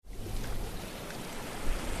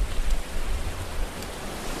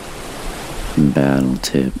Battle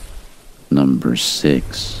tip number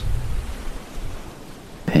 6.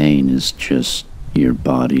 Pain is just your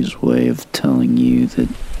body's way of telling you that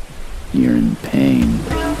you're in pain.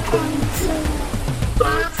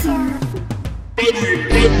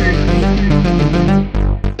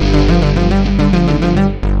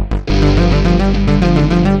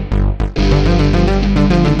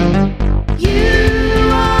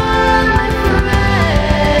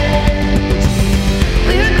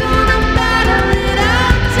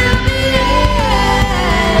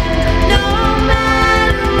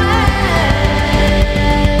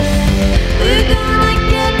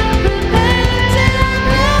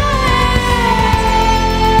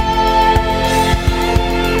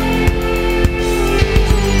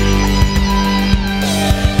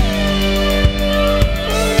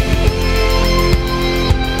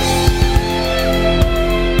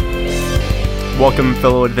 Welcome,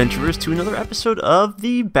 fellow adventurers, to another episode of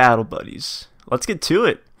the Battle Buddies. Let's get to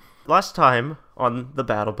it. Last time on the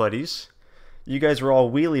Battle Buddies, you guys were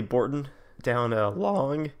all wheelie boarding down a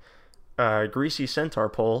long, greasy centaur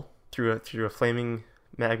pole through a flaming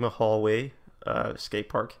magma hallway skate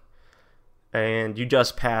park, and you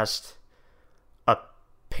just passed a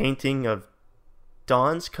painting of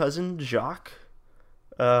Don's cousin Jacques,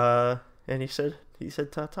 and he said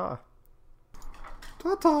ta-ta.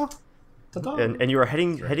 Ta-ta. And you are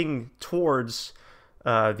heading towards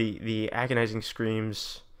the agonizing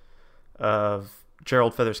screams of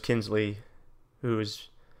Jerold Feathers Kinsley, who is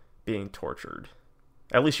being tortured.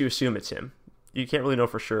 At least you assume it's him. You can't really know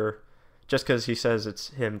for sure. Just because he says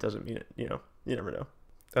it's him doesn't mean it. You never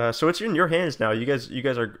know. So it's in your hands now. You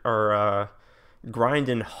guys are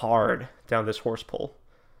grinding hard down this horse pole.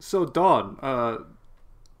 So Don,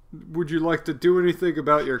 would you like to do anything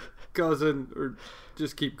about your cousin, or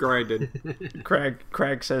just keep grinding?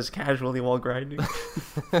 Craig says casually while grinding.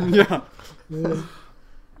 Yeah. You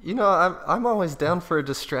know, I'm always down for a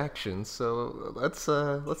distraction, so let's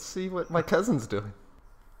see what my cousin's doing.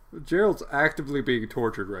 Jerold's actively being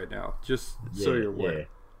tortured right now, just so you're aware.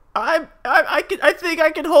 I think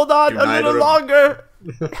I can hold on a little longer.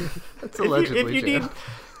 That's allegedly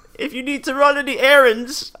if you need to run any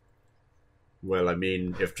errands. Well, I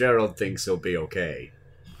mean, if Jerold thinks he'll be okay.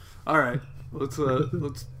 All right, let's deal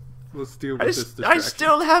with this distraction. I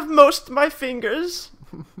still have most of my fingers.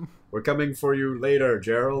 We're coming for you later,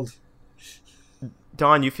 Jerold.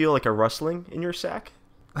 Don, you feel like a rustling in your sack?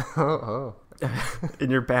 Oh.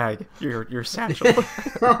 In your bag, your satchel.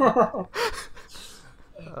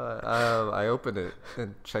 I open it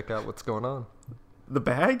and check out what's going on. The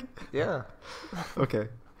bag? Yeah. Okay.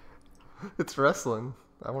 It's wrestling.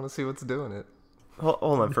 I want to see what's doing it. Hold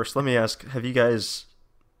on first. Let me ask, have you guys,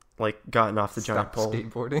 gotten off the giant pole?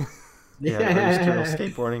 Skateboarding? Yeah, are you still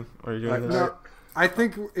skateboarding? Or are you doing this? No, I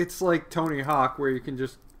think it's like Tony Hawk, where you can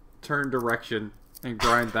just turn direction and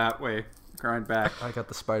grind that way. Grind back. I got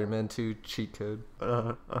the Spider-Man 2 cheat code.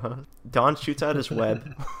 Don shoots out his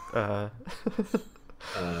web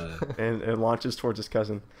and launches towards his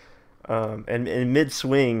cousin. And in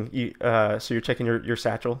mid-swing, so you're checking your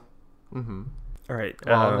satchel? Mm-hmm. All right.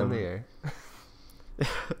 While I'm in the air.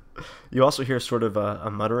 You also hear sort of a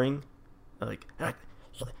muttering, like,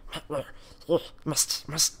 must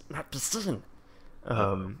not be seen.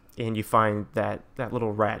 And you find that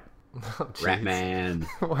little rat. Oh, Rat man.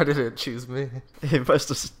 Why did it choose me? It must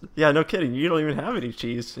have, yeah, no kidding. You don't even have any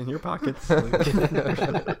cheese in your pockets.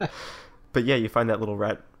 But yeah, you find that little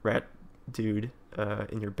rat dude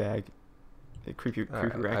in your bag. A creepy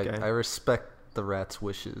rat guy. I respect the rat's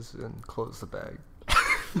wishes and close the bag.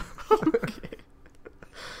 Okay.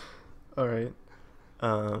 All right.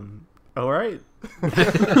 All right.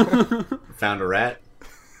 Found a rat.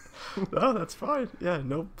 Oh, that's fine. Yeah,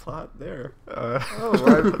 no plot there. I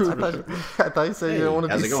thought you said you didn't want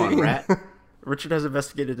to be seen. How's it going, rat? Richard has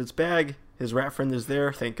investigated his bag. His rat friend is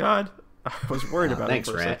there. Thank God. I was worried about thanks,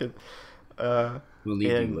 him for a rat. second. We'll need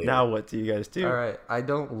you And later. now what do you guys do? All right, I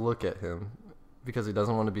don't look at him because he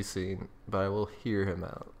doesn't want to be seen, but I will hear him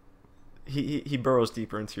out. He burrows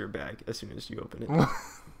deeper into your bag as soon as you open it.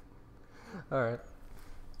 All right,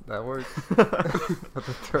 that works. Have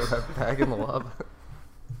to throw that bag in the lava.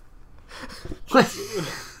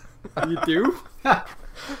 You do?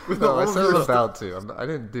 No, I said I'm about to. I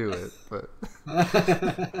didn't do it, but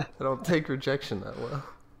I don't take rejection that well.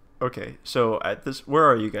 Okay, so where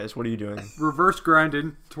are you guys? What are you doing? Reverse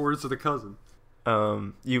grinding towards the cousin.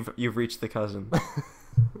 You've reached the cousin.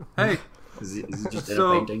 Hey, Is he just in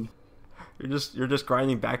a painting? You're just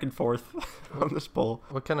grinding back and forth on this pole.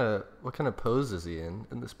 What kind of pose is he in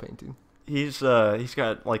this painting? He's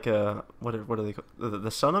got like a what are they called?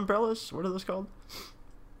 The sun umbrellas? What are those called?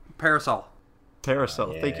 parasol.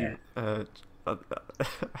 Parasol. Yeah. Thank you.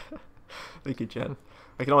 Thank you, Jen.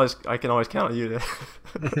 I can always count on you to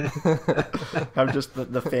have just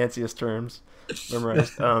the fanciest terms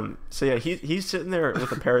memorized. So yeah, he's sitting there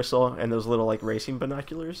with a parasol and those little like racing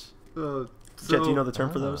binoculars. Jet, do you know the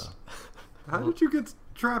term for those? How did you get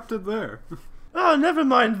trapped in there? Oh, never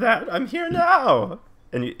mind that. I'm here now.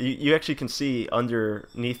 And you actually can see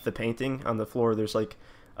underneath the painting on the floor. There's like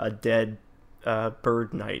a dead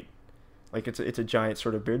bird knight. Like it's a giant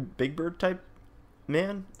sort of big bird type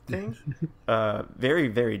man thing. Very,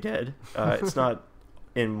 very dead. It's not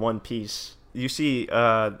in one piece. You see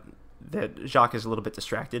that Jacques is a little bit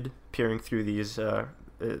distracted, peering through these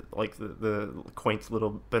like the quaint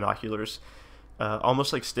little binoculars,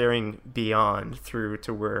 almost like staring beyond through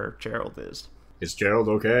to where Jerold is. Is Jerold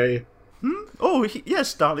okay? Oh,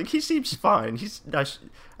 yes, darling. He seems fine.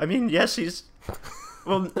 Yes, he's...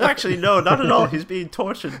 Well, actually, no, not at all. He's being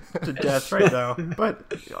tortured to death right now.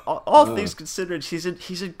 But all things considered, he's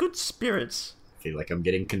in good spirits. I feel like I'm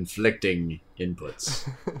getting conflicting inputs.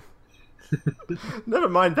 Never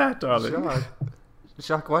mind that, darling.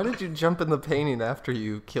 Jacques, why did you jump in the painting after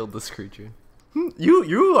you killed this creature?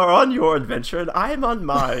 You are on your adventure, and I am on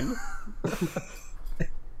mine.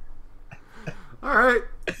 Alright,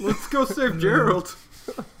 let's go save Jerold.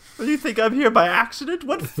 You think I'm here by accident?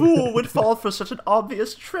 What fool would fall for such an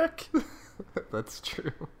obvious trick? That's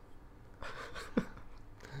true.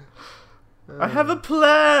 I have a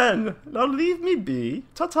plan. Now leave me be.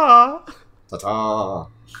 Ta-ta. Ta-ta!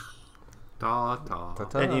 Ta-ta.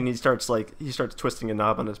 Ta-ta. And he starts twisting a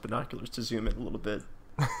knob on his binoculars to zoom in a little bit.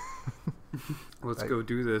 Let's go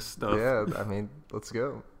do this stuff. Yeah, I mean, let's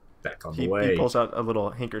go. Back on He the way. pulls out a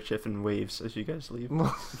little handkerchief and waves as you guys leave.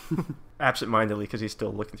 Absent-mindedly, because he's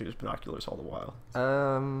still looking through his binoculars all the while.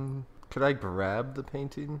 Could I grab the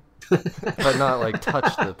painting? But not, like,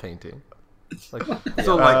 touch the painting. Like,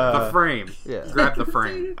 So, like, the frame. Yeah. Grab the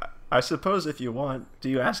frame. I suppose if you want, do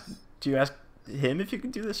you ask him if you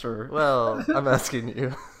can do this, or? well, I'm asking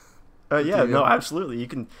you. Yeah, no, absolutely. You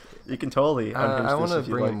can totally. I want to if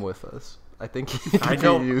you bring like. him with us. I think he I could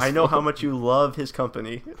know. be useful. I know how much you love his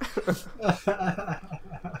company.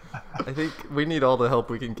 I think we need all the help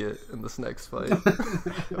we can get in this next fight.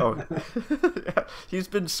 Oh, yeah, he's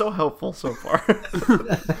been so helpful so far.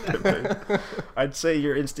 I'd say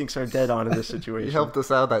your instincts are dead on in this situation. He helped us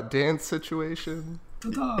out of that dance situation.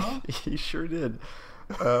 He sure did.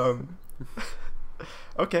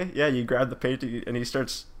 Okay, yeah, you grab the painting and he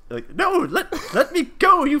starts like, "No, let me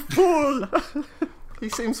go, you fool! He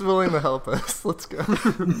seems willing to help us. Let's go.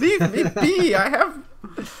 Leave me be.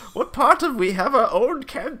 We have our own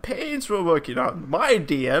campaigns we're working on. My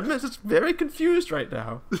DM is very confused right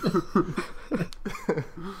now."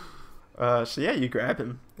 So yeah, you grab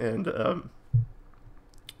him, and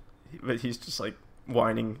but he's just like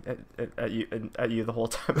whining at you the whole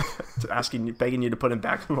time, begging you to put him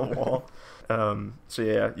back on the wall. So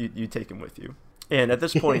yeah, you take him with you, and at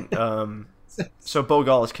this point, so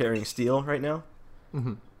Bogal is carrying Steel right now.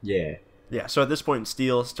 Mm-hmm. Yeah. Yeah, so at this point,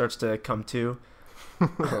 Steel starts to come to.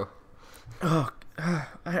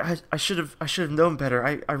 I should have known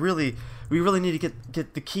better. We really need to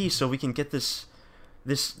get the key so we can get this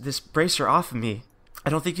bracer off of me. I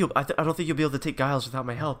don't think you'll be able to take Giles without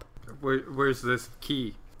my help. Where's this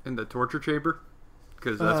key? In the torture chamber?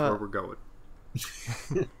 Because that's where we're going.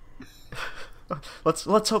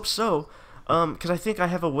 Let's hope so. Because I think I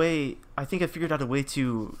have a way. I think I figured out a way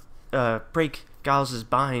to break Giles'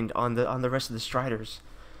 bind on the rest of the Striders.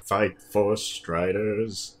 Fightforce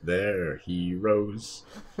Striders, they're heroes.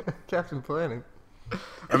 Captain Planning.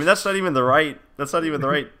 I mean, that's not even the right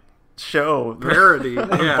show. Parody.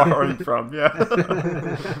 I'm Yeah. borrowing from. Yeah.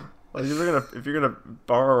 Like if you're gonna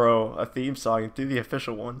borrow a theme song, do the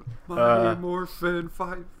official one. Mighty Morphin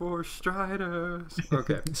Fightforce Striders.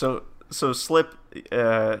 Okay. So Slip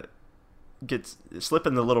and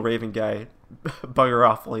the little Raven guy bugger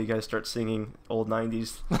off while you guys start singing old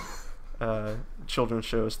 90s children's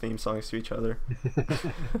shows theme songs to each other.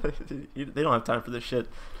 They don't have time for this shit.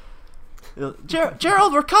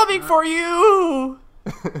 Jerold, we're coming for you!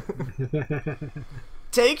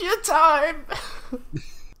 Take your time!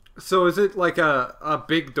 So is it like a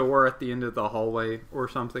big door at the end of the hallway or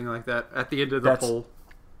something like that? At the end of the pole?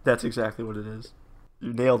 That's exactly what it is.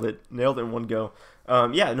 You nailed it in one go.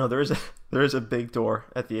 Yeah, no, there is a big door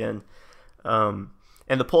at the end, and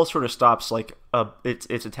the pole sort of stops like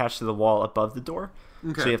it's attached to the wall above the door,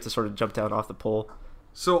 Okay. so you have to sort of jump down off the pole.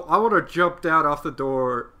 So I want to jump down off the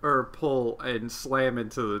door or pull and slam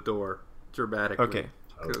into the door dramatically. Okay.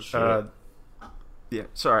 Oh, 'Cause- shit. Yeah,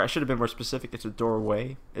 sorry, I should have been more specific. It's a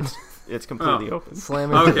doorway. It's completely open.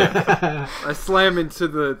 Slam into Okay. I slam into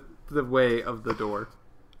the way of the door.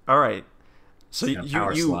 All right. So It's like a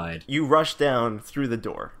power slide. you rush down through the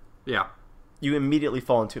door. Yeah. You immediately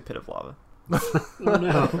fall into a pit of lava. Oh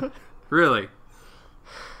no. Really?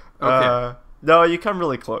 Okay. No, you come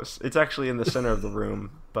really close. It's actually in the center of the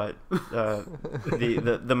room, but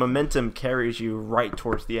the momentum carries you right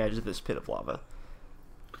towards the edge of this pit of lava.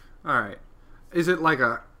 All right. Is it like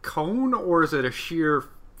a cone or is it a sheer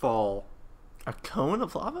fall? A cone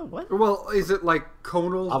of lava? What? Well, is it like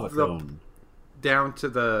conal Lava cone. down to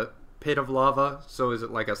the pit of lava? So is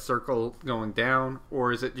it like a circle going down,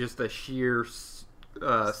 or is it just a sheer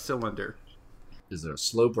cylinder? Is there a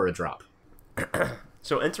slope or a drop?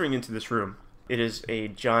 So entering into this room, it is a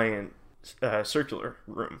giant circular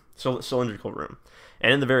room, cylindrical room,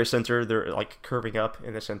 and in the very center, they're like curving up.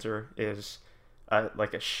 In the center is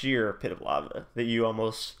like a sheer pit of lava that you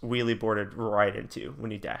almost wheelie boarded right into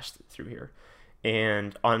when you dashed through here.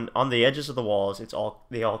 And on the edges of the walls,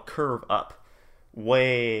 they all curve up,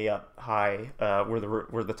 way up high,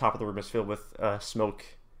 where the top of the room is filled with smoke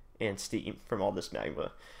and steam from all this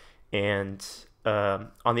magma. And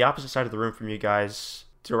on the opposite side of the room from you guys,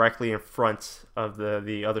 directly in front of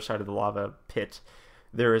the other side of the lava pit,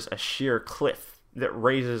 there is a sheer cliff that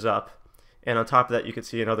raises up, and on top of that you can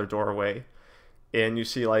see another doorway, and you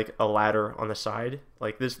see like a ladder on the side.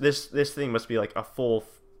 Like this thing must be like a full,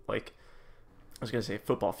 like, I was gonna say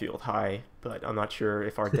football field high, but I'm not sure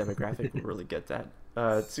if our demographic will really get that.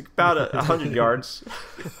 It's about 100 yards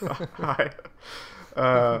high,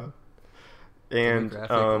 and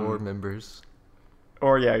demographic or members.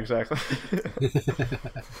 Or yeah, exactly.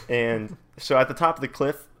 And so at the top of the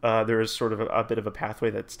cliff, there is sort of a bit of a pathway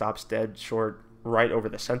that stops dead short right over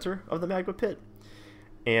the center of the magma pit.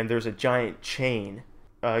 And there's a giant chain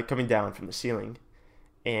coming down from the ceiling,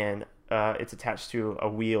 and it's attached to a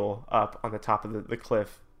wheel up on the top of the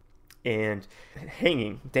cliff. And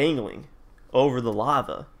dangling over the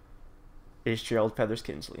lava is Jerold Feathers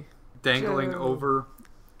Kinsley. Dangling over.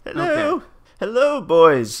 Hello. Okay. Hello,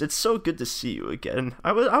 boys. It's so good to see you again.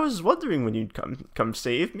 I was wondering when you'd come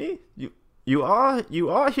save me. You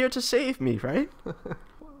are here to save me, right?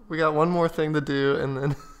 We got one more thing to do, and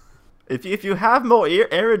then If you have more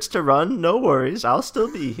errands to run, no worries. I'll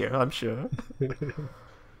still be here, I'm sure.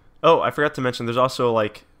 Oh, I forgot to mention. There's also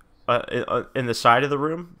like in the side of the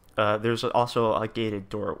room. There's also a gated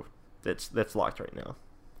door that's locked right now.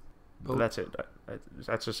 But that's it.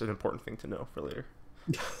 That's just an important thing to know for later.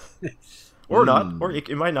 Or not, or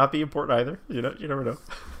it might not be important either. You never know.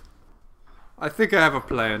 I think I have a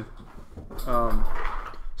plan.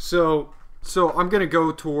 So I'm gonna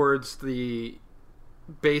go towards the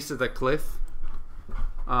base of the cliff.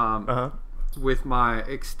 With my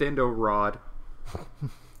extendo rod,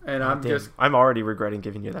 and I'm already regretting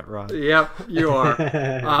giving you that rod. Yep, you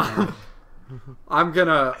are. I'm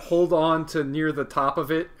gonna hold on to near the top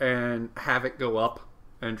of it and have it go up,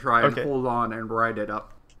 and try and hold on and ride it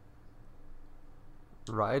up.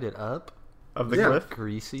 ride it up. Of the cliff?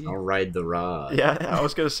 Greasy. I'll ride the rod. Yeah, I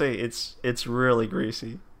was gonna say it's really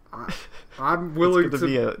greasy. I'm willing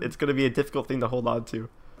It's gonna be a difficult thing to hold on to.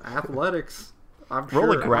 athletics. I'm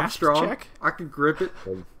Roll sure a grasp I'm strong. check. I can grip it.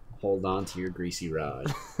 Hold on to your greasy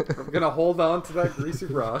rod. I'm gonna hold on to that greasy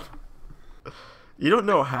rod. You don't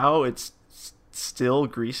know how it's still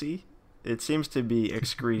greasy. It seems to be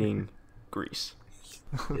excreting grease.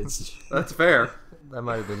 That's fair. That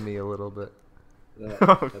might have been me a little bit.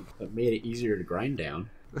 That made it easier to grind down.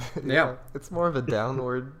 Yeah. It's more of a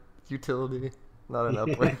downward utility, not an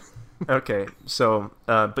upward. Okay, so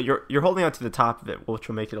but you're holding on to the top of it, which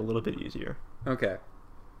will make it a little bit easier. Okay.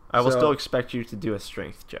 I will still expect you to do a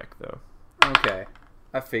strength check, though. Okay.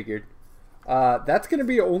 I figured. That's gonna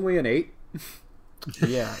be only an 8.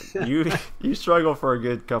 Yeah, you struggle for a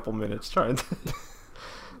good couple minutes trying to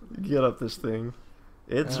get up this thing.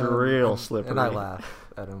 It's real slippery. And I laugh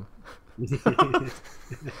at him. If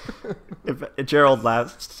Jerold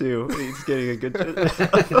laughs too. He's getting a good.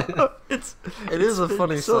 It is a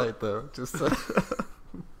funny sight, though. Just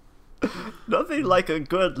nothing like a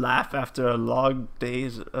good laugh after a long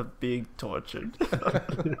days of being tortured.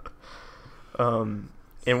 And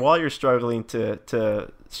while you're struggling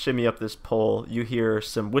to shimmy up this pole, you hear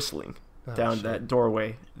some whistling down that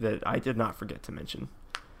doorway that I did not forget to mention.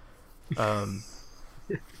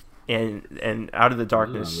 And out of the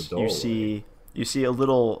darkness, you see a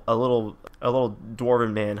little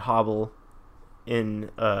dwarven man hobble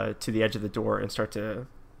in to the edge of the door and start to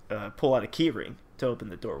pull out a key ring to open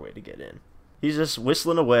the doorway to get in. He's just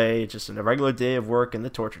whistling away, just in a regular day of work in the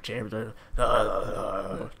torture chamber.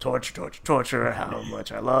 Torture, how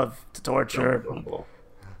much I love to torture.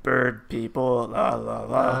 Bird people, la la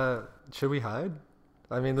la. Should we hide?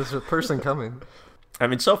 I mean, there's a person coming. I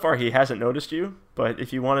mean, so far he hasn't noticed you, but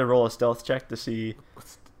if you want to roll a stealth check to see...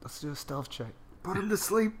 Let's do a stealth check. Put him to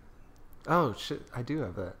sleep. Oh, shit, I do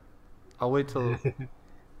have that. I'll wait till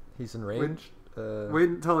he's in range. Wait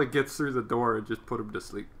until he gets through the door and just put him to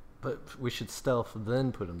sleep. But we should stealth,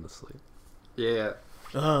 then put him to sleep. Yeah.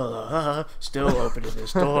 Still opening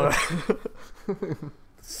this door.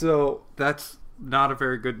 So, that's not a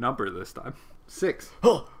very good number this time. 6.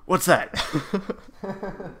 Oh, what's that?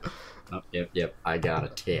 Oh, yep. I got a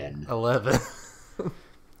 10. 11.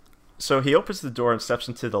 So he opens the door and steps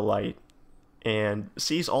into the light and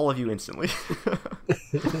sees all of you instantly.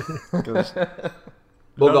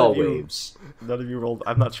 Bulldog waves. None of you rolled.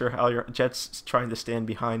 I'm not sure how your Jet's trying to stand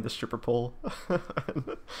behind the stripper pole.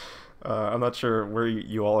 I'm not sure where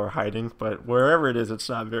you all are hiding, but wherever it is, it's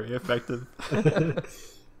not very effective.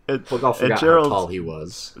 Bulldog forgot how tall he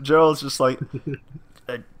was. Jerold's just like,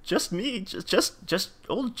 just me, just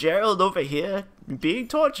old Jerold over here being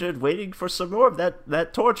tortured, waiting for some more of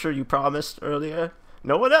that torture you promised earlier.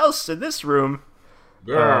 No one else in this room.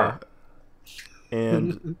 Yeah.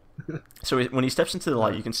 And so when he steps into the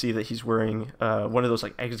light, you can see that he's wearing one of those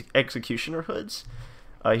like executioner hoods.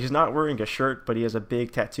 He's not wearing a shirt, but he has a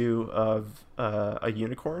big tattoo of a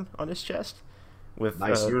unicorn on his chest. With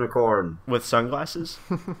nice unicorn with sunglasses,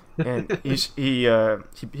 and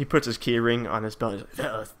he puts his key ring on his belt. He's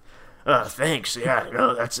like, thanks. Yeah,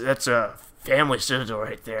 no, that's a family citadel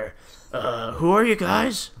right there. Who are you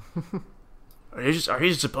guys? Are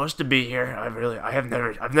you supposed to be here?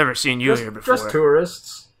 I've never seen you here before. Just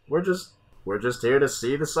tourists. We're just here to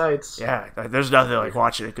see the sights. Yeah, there's nothing like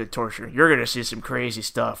watching a good torture. You're gonna see some crazy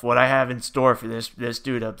stuff. What I have in store for this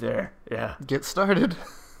dude up there. Yeah. Get started.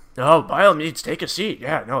 Oh, by all means, take a seat.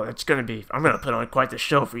 Yeah, no, I'm gonna put on quite the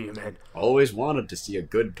show for you, man. Always wanted to see a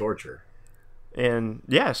good torture. And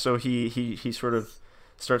yeah, so he sort of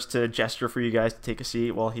starts to gesture for you guys to take a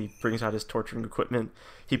seat while he brings out his torturing equipment.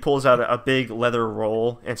 He pulls out a big leather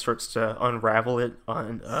roll and starts to unravel it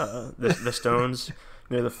on the stones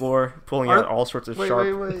near the floor, pulling out all sorts of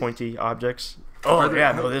sharp, pointy objects. Oh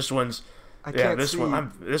yeah, no, this one's. I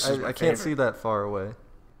can't see that far away.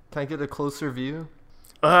 Can I get a closer view?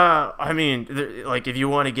 I mean, like if you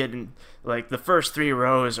want to get in, like the first 3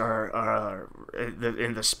 rows are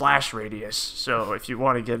in the splash radius. So if you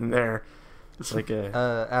want to get in there, it's like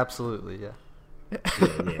a absolutely, yeah.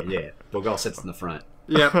 Yeah. Bogal sits in the front.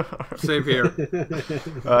 Yeah, same here.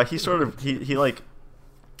 He like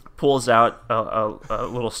pulls out a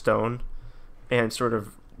little stone and sort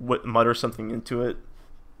of mutters something into it,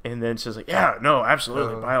 and then says like, "Yeah, no,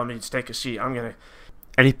 absolutely, by all means, take a seat. I'm gonna."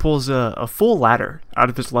 And he pulls a full ladder out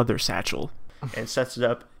of his leather satchel and sets it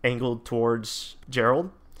up angled towards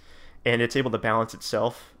Jerold, and it's able to balance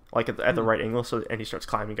itself like at the right angle. And he starts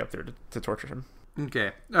climbing up there to torture him.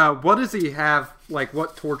 Okay. What does he have? Like,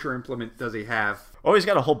 what torture implement does he have? Oh, he's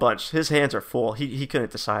got a whole bunch. His hands are full. He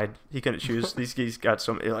couldn't decide. He couldn't choose. He's got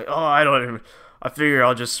some like, I figure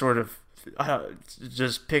I'll just sort of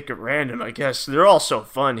just pick at random. I guess they're all so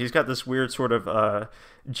fun. He's got this weird sort of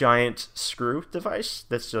giant screw device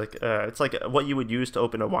that's like it's like what you would use to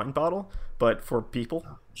open a wine bottle, but for people.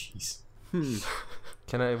 Oh, jeez.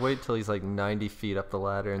 Can I wait till he's like 90 feet up the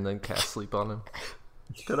ladder and then cast sleep on him?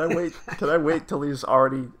 Can I wait till he's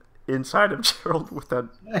already inside of Jerold with that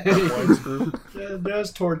wine screw?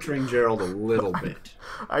 That's torturing Jerold a little bit.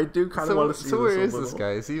 I do kind of want to see. So where is this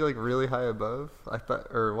guy? Is he like really high above? I thought,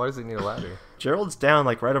 or why does he need a ladder? Jerold's down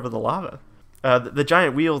like right over the lava. The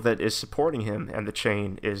giant wheel that is supporting him and the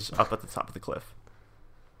chain is up at the top of the cliff.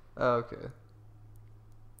 Oh, okay.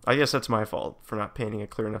 I guess that's my fault for not painting a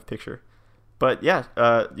clear enough picture. But yeah,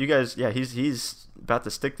 you guys, yeah, he's about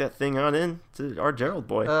to stick that thing on in to our Jerold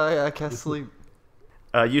boy. Yeah, I can't sleep.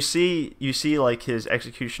 You see like his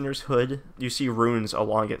executioner's hood. You see runes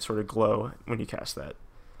along it sort of glow when you cast that.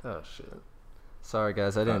 Oh shit! Sorry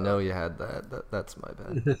guys, I didn't know you had that. That's my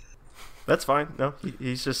bad. That's fine. No,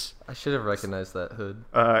 he's just. I should have recognized that hood.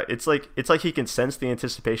 It's like he can sense the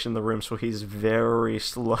anticipation in the room, so he's very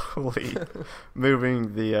slowly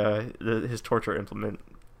moving his torture implement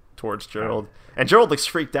towards Jerold, and Jerold looks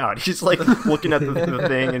freaked out. He's like looking at the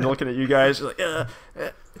thing and looking at you guys. Like,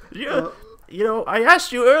 you know, I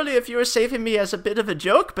asked you earlier if you were saving me as a bit of a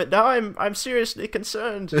joke, but now I'm seriously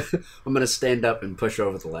concerned. I'm gonna stand up and push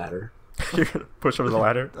over the ladder. You're gonna push over the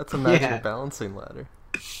ladder? That's a magic balancing ladder.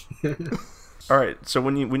 All right. So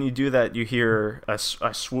when you do that, you hear a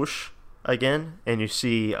swoosh, again, and you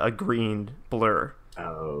see a green blur.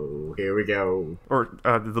 Oh, here we go. Or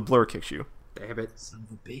the blur kicks you. Damn it. Son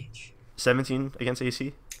of a bitch. 17 against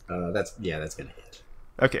AC? That's gonna hit.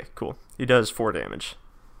 Okay, cool. He does 4 damage.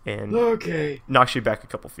 And Okay. knocks you back a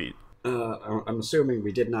couple feet. I'm assuming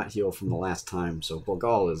we did not heal from the last time, so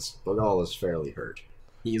Bogal is fairly hurt.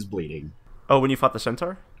 He is bleeding. Oh, when you fought the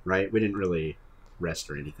centaur? Right? We didn't really rest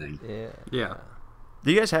or anything. Yeah.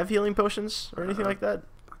 Do you guys have healing potions or anything like that?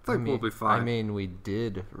 I think we'll be fine. I mean, we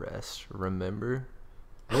did rest, remember?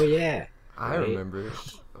 Oh yeah. I remember.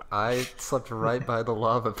 I slept right by the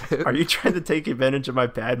lava pit. Are you trying to take advantage of my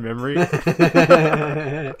bad memory?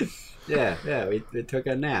 Yeah, we took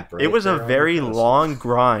a nap, right? It was a there on very the coast. long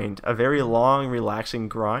grind, a very long, relaxing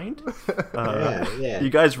grind. Yeah. You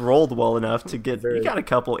guys rolled well enough to get. You got a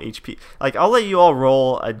couple HP. Like, I'll let you all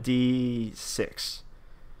roll a D6.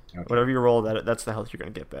 Okay. Whatever you roll, that's the health you're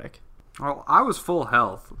gonna get back. Well, I was full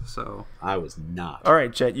health, so... I was not. All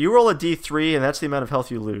right, Jet. You roll a D3, and that's the amount of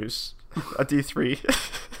health you lose. A D3.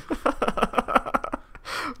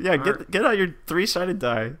 Yeah, get out your 3-sided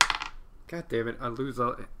die. God damn it, I lose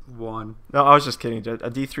a 1. No, I was just kidding, Jet.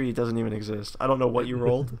 A D3 doesn't even exist. I don't know what you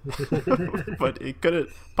rolled, but it could have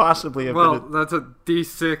possibly have Well, been. that's a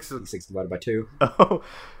D6. 6 divided by 2. Oh,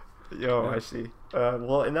 I see.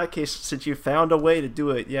 Well, in that case, since you found a way to do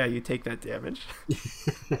it, yeah, you take that damage.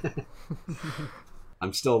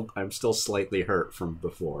 I'm still slightly hurt from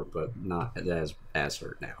before, but not as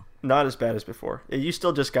hurt now. Not as bad as before. You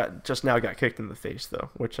still just now got kicked in the face, though,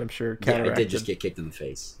 which I'm sure Yeah, counteracted. I did just get kicked in the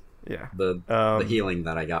face. Yeah. The healing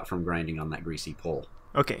that I got from grinding on that greasy pole.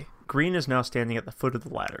 Okay, Green is now standing at the foot of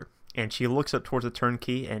the ladder, and she looks up towards the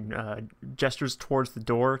turnkey and gestures towards the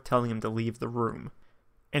door, telling him to leave the room.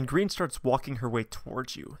 And Green starts walking her way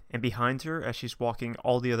towards you, and behind her, as she's walking,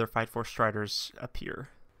 all the other Fightforce Striders appear.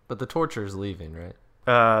 But the torturer's leaving, right?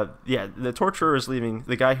 Yeah, the torturer is leaving.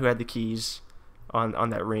 The guy who had the keys on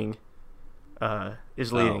that ring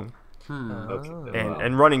is leaving. Okay.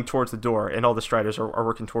 And running towards the door, and all the Striders are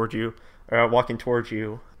working towards you, walking towards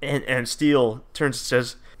you. And Steel turns and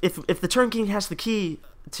says, "If the turnkey has the key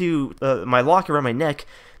to my lock around my neck,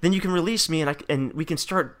 then you can release me, and we can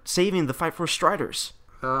start saving the Fightforce Striders."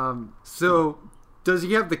 So, does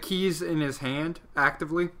he have the keys in his hand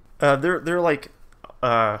actively? They're like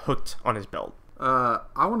hooked on his belt. I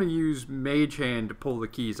want to use Mage Hand to pull the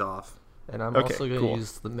keys off. And I'm Okay, also going to cool.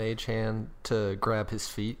 use the mage hand to grab his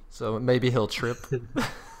feet, so maybe he'll trip.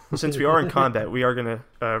 Since we are in combat, we are going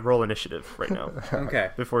to roll initiative right now.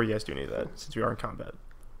 Okay. Before you guys do any of that, since we are in combat.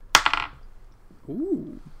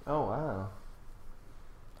 Ooh. Oh, wow.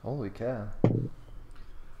 Holy cow.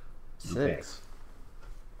 6.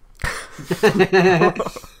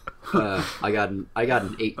 I got an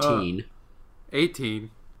 18.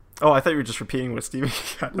 18. Oh, I thought you were just repeating what Steven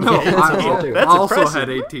got. No, Okay, I also impressive. had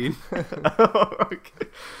 18.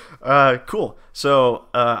 Okay. Cool. So,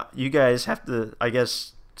 you guys have to, I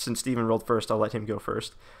guess, since Steven rolled first, I'll let him go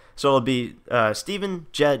first. So it'll be Steven,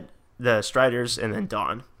 Jet, the Striders, and then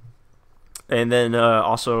Dawn. And then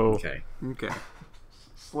also Okay. Okay.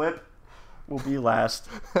 Slip will be last.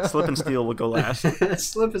 Slip and Steel will go last.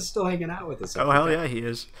 Slip is still hanging out with us. Oh hell yeah, he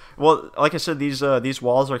is. Well, like I said, these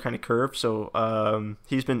walls are kind of curved, so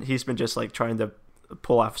he's been just like trying to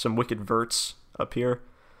pull off some wicked verts up here,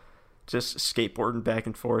 just skateboarding back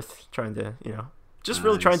and forth, trying to just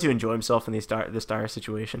really trying to enjoy himself in this dire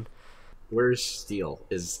situation. Where's Steel?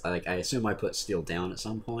 I assume I put Steel down at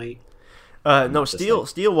some point. No, Just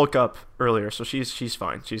Steel woke up earlier, so she's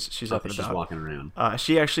fine. She's up and She's about. walking around.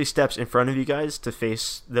 She actually steps in front of you guys to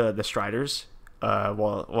face the Striders,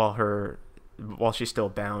 while she's still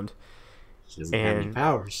bound. She doesn't have any and-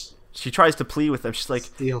 powers. She tries to plead with them. She's like,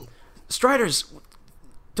 Steel. Striders,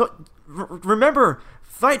 remember,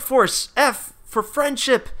 Fightforce, F for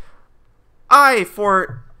friendship, I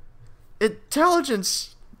for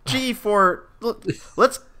intelligence, G for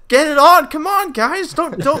let's get it on. Come on, guys,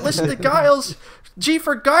 don't listen to Giles. G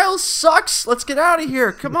for Giles sucks. Let's get out of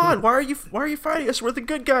here. Come on. Why are you fighting us? We're the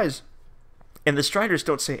good guys. And the Striders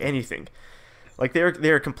don't say anything. Like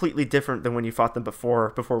they're completely different than when you fought them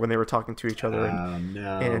before when they were talking to each other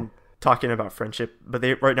and talking about friendship. But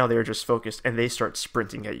right now they're just focused, and they start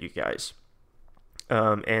sprinting at you guys.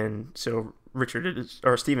 And so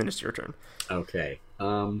Steven, it's your turn. Okay.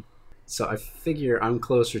 So I figure I'm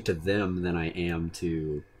closer to them than I am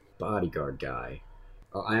to bodyguard guy.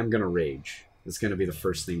 I am gonna rage. It's gonna be the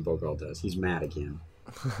first thing Bogal does. He's mad again.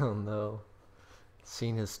 Oh no.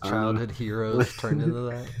 Seen his childhood heroes turn into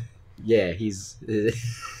that? Yeah, he's...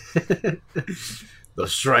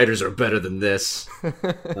 Those Striders are better than this.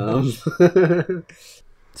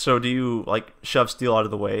 So do you like shove Steel out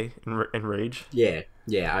of the way in rage? Yeah.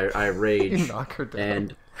 I rage. You knock her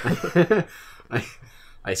down. And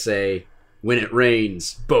I say, when it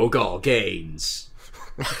rains, Bogal gains.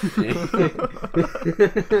 The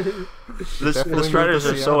Striders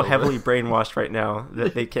are so heavily brainwashed right now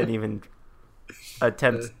that they can't even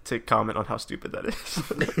attempt to comment on how stupid that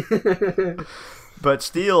is. But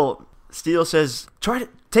Steel says, "Try to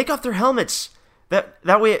take off their helmets.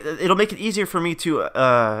 That way it'll make it easier for me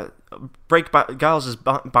to break Giles'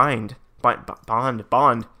 bond.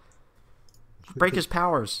 Break his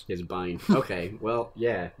powers." His bind. Okay, well,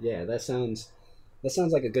 yeah, that sounds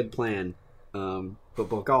like a good plan. But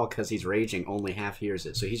Bogal, because he's raging, only half hears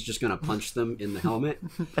it, so he's just gonna punch them in the helmet.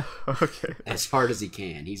 Okay. As hard as he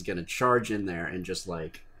can. He's gonna charge in there and just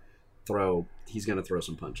throw. He's gonna throw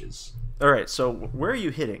some punches. All right. So where are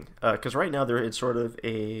you hitting? Because right now they're in sort of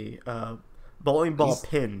a bowling ball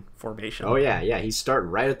pin formation. Oh yeah. He's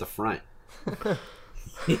starting right at the front.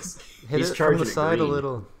 He's Hit it charging from the side Green. a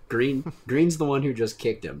little. Green's the one who just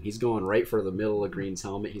kicked him. He's going right for the middle of Green's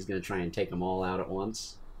helmet. He's going to try and take them all out at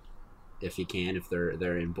once, if he can. If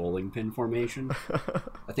they're in bowling pin formation.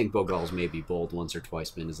 I think Bogal's maybe bowled once or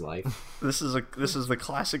twice in his life. This is the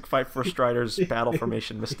classic Fightforce Striders battle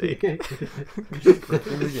formation mistake.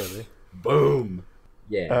 Boom.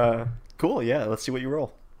 Yeah. Cool. Yeah. Let's see what you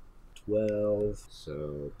roll. 12.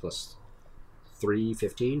 So plus 3,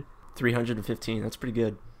 15. 315. That's pretty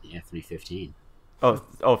good. Yeah, 315.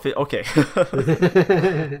 Okay.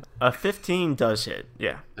 A 15 does hit.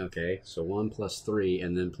 Yeah. Okay, so 1 plus 3,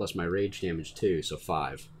 and then plus my rage damage 2, so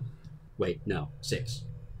 5. Wait, no, 6.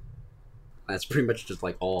 That's pretty much just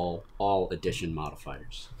all addition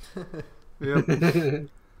modifiers. Yep.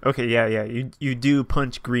 Okay, yeah. You do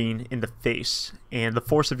punch Green in the face, and the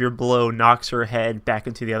force of your blow knocks her head back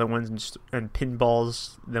into the other ones and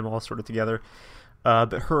pinballs them all sort of together.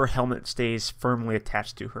 But her helmet stays firmly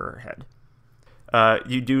attached to her head.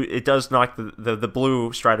 It does knock the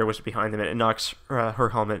blue Strider was behind them, and it knocks her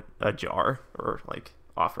helmet ajar, or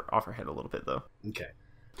off her head a little bit though. Okay.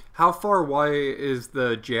 How far away is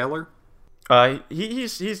the jailer?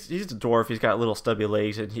 He's a dwarf. He's got little stubby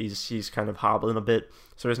legs, and he's kind of hobbling a bit,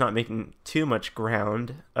 so he's not making too much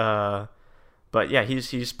ground. But yeah,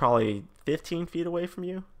 he's probably 15 feet away from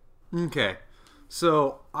you. Okay,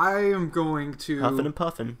 so I am going to Huffing and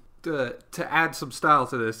puffing. To add some style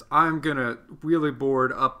to this. I'm gonna wheelie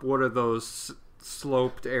board up one of those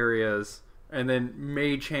sloped areas, and then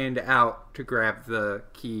mage hand out to grab the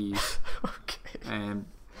keys. Okay. And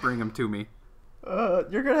bring them to me.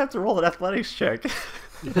 You're gonna have to roll an athletics check.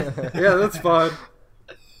 Yeah, that's fine.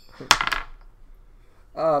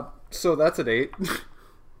 So that's an 8.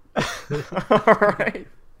 All right.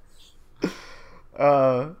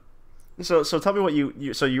 So tell me what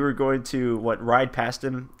you were going to ride past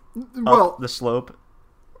him up the slope.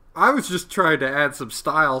 I was just trying to add some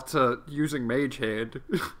style to using mage hand.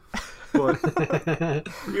 But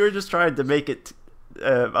you were just trying to make it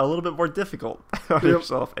a little bit more difficult on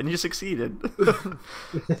yourself, and you succeeded.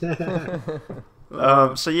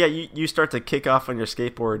 So yeah, you start to kick off on your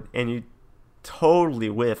skateboard, and you totally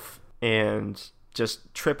whiff and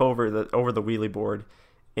just trip over the wheelie board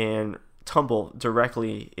and tumble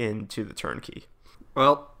directly into the turnkey.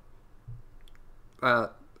 Well,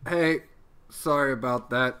 hey, sorry about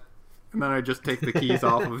that. And then I just take the keys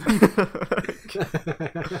off of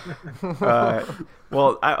him.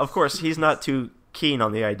 Well, of course, he's not too keen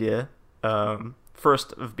on the idea.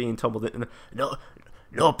 First of being tumbled in.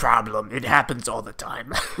 No problem. It happens all the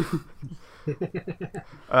time.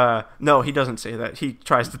 No, he doesn't say that. He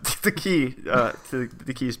tries to take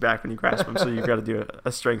the keys back when you grasp them. So you've got to do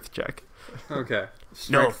a strength check. Okay.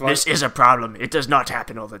 This is a problem. It does not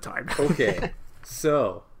happen all the time. Okay.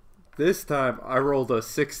 So this time I rolled a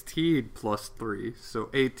 16 plus 3, so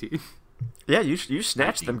 18. Yeah, you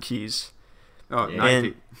snatched them keys. Oh,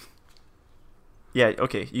 19. Yeah,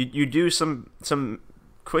 okay. You do some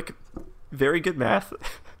quick, very good math,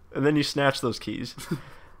 and then you snatch those keys.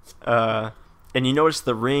 And you notice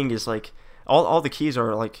the ring is all the keys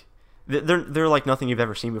are they're like nothing you've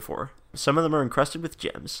ever seen before. Some of them are encrusted with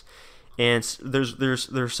gems, and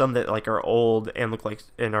there's some that are old and look like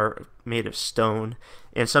and are made of stone,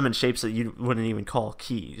 and some in shapes that you wouldn't even call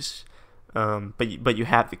keys. But you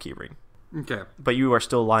have the key ring. Okay. But you are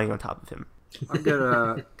still lying on top of him. I'm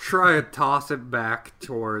gonna try and toss it back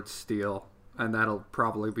towards Steel, and that'll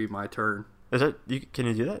probably be my turn. Is that can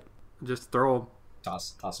you do that? Just throw them.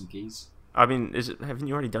 Toss some keys. I mean, haven't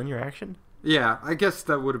you already done your action? Yeah, I guess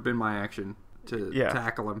that would have been my action to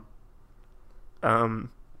tackle him.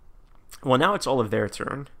 Well, now it's all of their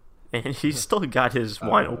turn, and he's still got his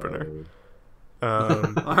wine opener.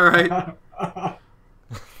 All right.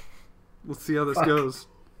 We'll see how this goes.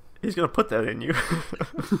 He's gonna put that in you.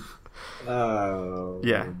 Oh,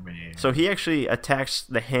 Yeah. man. So he actually attacks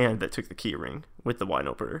the hand that took the key ring with the wine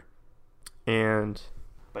opener,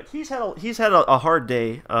 but he's had a hard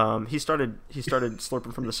day. He started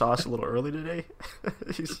slurping from the sauce a little early today.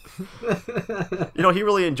 He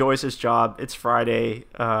really enjoys his job. It's Friday.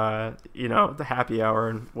 The happy hour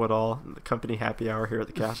and the company happy hour here at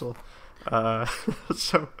the castle.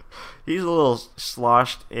 So he's a little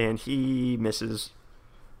sloshed and he misses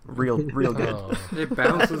real good. Oh. It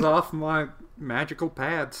bounces off my magical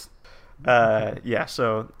pads. Yeah.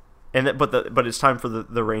 So, but it's time for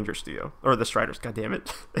the Rangers to go, or the Striders. God damn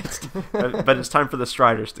it! But it's time for the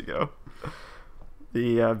Striders to go.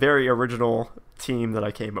 The very original team that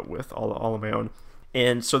I came up with all on my own,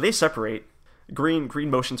 and so they separate. Green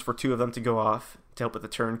motions for two of them to go off to help with the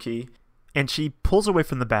turnkey, and she pulls away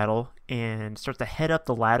from the battle and starts to head up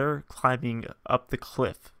the ladder, climbing up the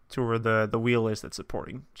cliff to where the wheel is that's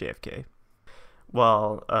supporting JFK.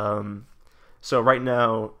 Well, so right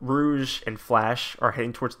now, Rouge and Flash are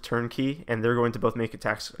heading towards the turnkey, and they're going to both make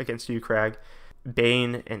attacks against you, Crag.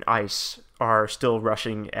 Bane and Ice are still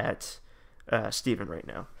rushing at Steven right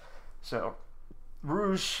now. So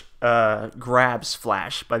Rouge grabs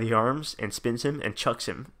Flash by the arms and spins him and chucks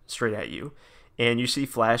him straight at you. And you see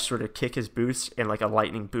Flash sort of kick his boots, and like a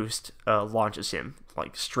lightning boost launches him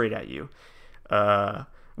like straight at you.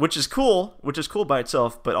 Which is cool by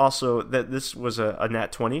itself, but also that this was a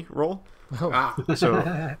nat 20 roll.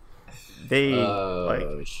 So they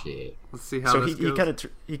shit. Let's see how so this goes.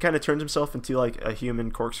 he kind of turns himself into like a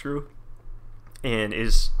human corkscrew, and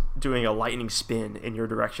is doing a lightning spin in your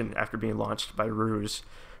direction after being launched by Rouge,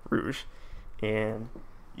 and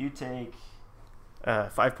you take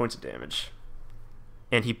 5 points of damage,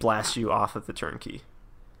 and he blasts you off of the turnkey.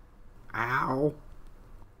 Ow.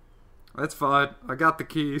 That's fine. I got the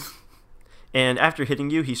keys. And after hitting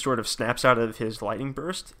you, he sort of snaps out of his lightning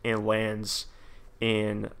burst and lands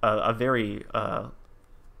in a very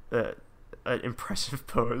impressive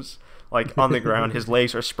pose. Like on the ground, his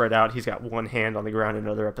legs are spread out. He's got one hand on the ground,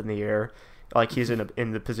 another up in the air. Like he's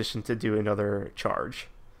in the position to do another charge.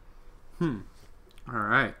 All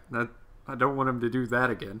right. I don't want him to do that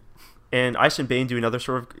again. And Ice and Bane do another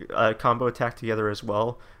sort of combo attack together as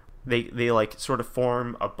well. They like sort of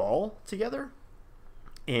form a ball together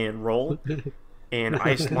and roll, and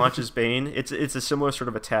Ice launches Bane. It's a similar sort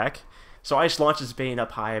of attack. So Ice launches Bane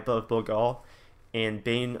up high above Bogal, and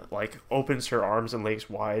Bane like opens her arms and legs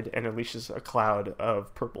wide and unleashes a cloud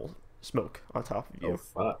of purple smoke on top of you. Oh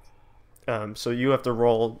fuck! So you have to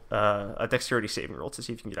roll a dexterity saving roll to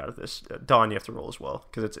see if you can get out of this. Dawn, you have to roll as well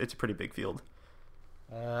because it's a pretty big field.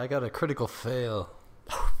 I got a critical fail.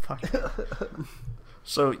 Fuck.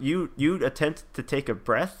 So you attempt to take a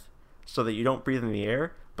breath so that you don't breathe in the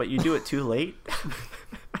air, but you do it too late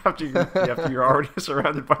after you're already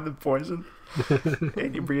surrounded by the poison,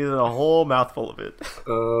 and you breathe in a whole mouthful of it.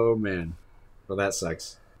 Oh man, well that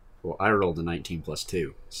sucks. Well, I rolled a 19 plus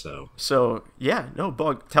 2, so. So yeah, no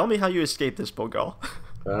bug. Tell me how you escaped this, Bogal.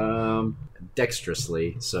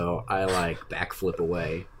 Dexterously. So I like backflip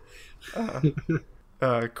away.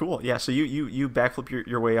 Cool. Yeah. So you backflip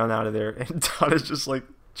your way on out of there, and Dawn is just like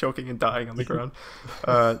choking and dying on the ground.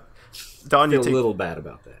 Dawn, I feel a little bad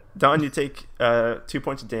about that. Dawn, you take 2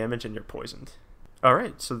 points of damage, and you're poisoned. All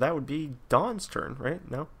right. So that would be Dawn's turn, right?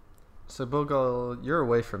 No. So Bogal, you're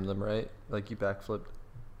away from them, right? Like you backflipped.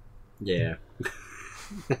 Yeah.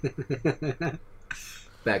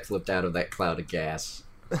 Backflipped out of that cloud of gas.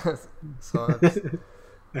 So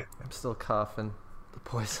I'm still coughing. The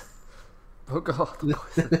poison. Bogal, the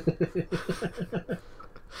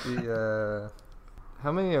poison.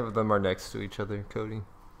 How many of them are next to each other, Cody?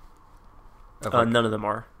 None of them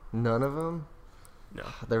are. None of them? No.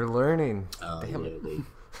 They're learning. Oh, Damn it. yeah,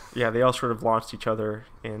 Yeah, they all sort of launched each other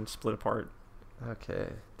and split apart. Okay,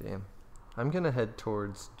 damn. I'm gonna head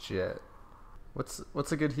towards Jet.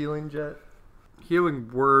 What's a good healing, Jet?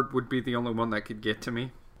 Healing word would be the only one that could get to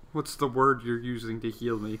me. What's the word you're using to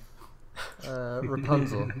heal me?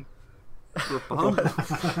 Rapunzel. Rapunzel.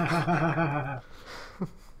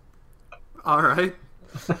 All right.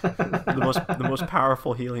 The most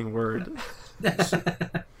powerful healing word.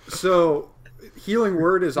 So, healing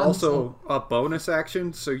word is also a bonus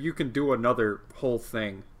action, so you can do another whole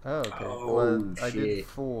thing. Oh, okay. Oh, Well, I did shit.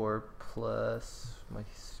 4 plus my...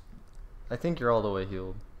 I think you're all the way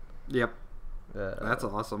healed. Yep, Yeah, that's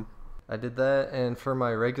awesome. I did that, and for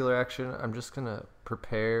my regular action, I'm just gonna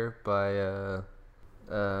prepare by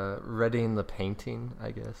readying the painting,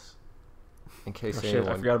 I guess, in case Oh, shit, I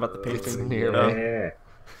anyone forgot about the gets painting. near me. Yeah.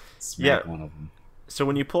 Smack one of them. So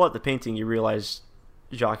when you pull out the painting, you realize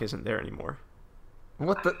Jacques isn't there anymore.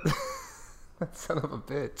 What the? That son of a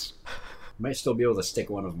bitch. Might still be able to stick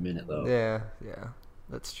one of them in it though. Yeah,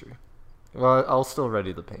 that's true. Well, I'll still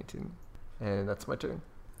ready the painting, and that's my turn.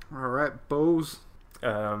 All right, bows.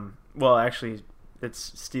 Well, actually,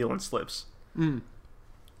 it's Steel and Slips.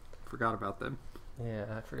 Forgot about them. Yeah,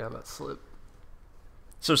 I forgot about Slip.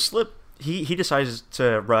 So Slip, he decides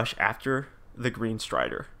to rush after the Green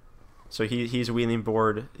Strider. So he's wheeling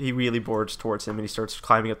board. He wheelie boards towards him, and he starts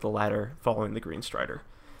climbing up the ladder, following the Green Strider.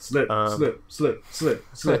 Slip. And Steel,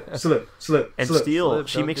 Slip,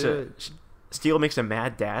 Steel makes a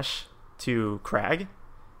mad dash to Crag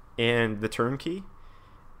and the turnkey,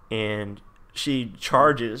 and she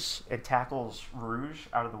charges and tackles Rouge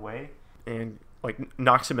out of the way and like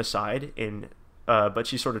knocks him aside. And but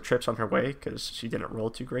she sort of trips on her way because she didn't roll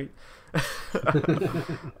too great,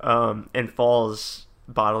 and falls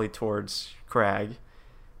bodily towards Crag.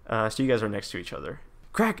 So you guys are next to each other.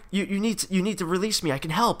 Crag, you need to release me. I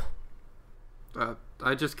can help.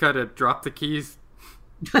 I just kind of dropped the keys.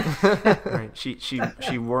 Right.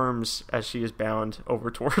 She worms as she is bound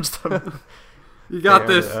over towards them. You got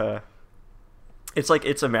this.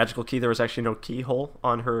 It's a magical key. There was actually no keyhole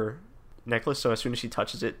on her necklace, so as soon as she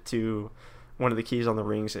touches it to one of the keys on the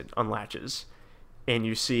rings, it unlatches, and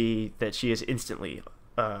you see that she is instantly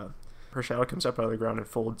her shadow comes up out of the ground and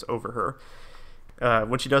folds over her.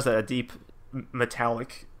 When she does that, a deep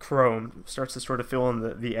metallic chrome starts to sort of fill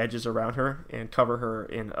in the edges around her and cover her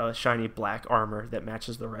in a shiny black armor that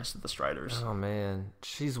matches the rest of the Striders. Oh man,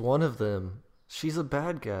 she's one of them. She's a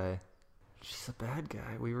bad guy.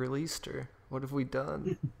 We released her. What have we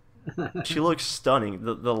done? She looks stunning.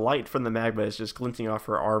 The light from the magma is just glinting off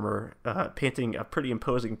her armor, painting a pretty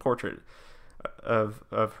imposing portrait of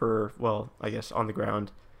her, well, I guess, on the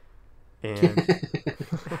ground. And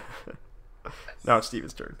now it's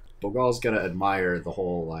Steven's turn. Bogal's gonna admire the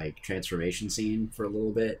whole like transformation scene for a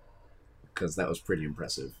little bit because that was pretty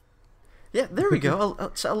impressive. Yeah, there we go.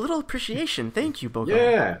 A little appreciation. Thank you, Bogal.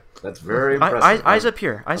 Yeah, that's very impressive. Eyes up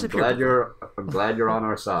here. I'm glad you're on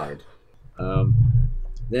our side.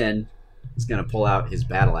 Then he's gonna pull out his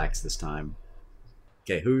battle axe this time.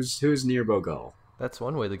 Okay, who's near Bogal? That's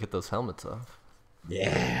one way to get those helmets off.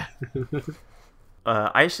 Yeah.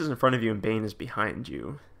 Ice is in front of you and Bane is behind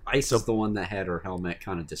you. Ice is the one that had her helmet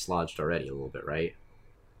kind of dislodged already a little bit, right?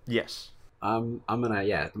 Yes. I'm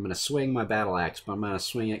gonna swing my battle axe, but I'm gonna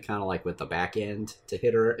swing it kind of like with the back end to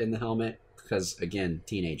hit her in the helmet because again,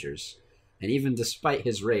 teenagers. And even despite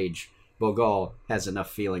his rage, Bogal has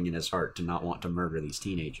enough feeling in his heart to not want to murder these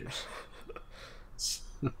teenagers. He's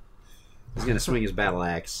gonna swing his battle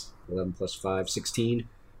axe. 11 plus 5, 16.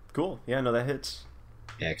 Cool. Yeah, no, that hits.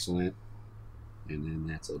 Excellent. And then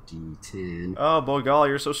that's a D10. Oh, Bogal,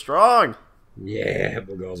 you're so strong. Yeah,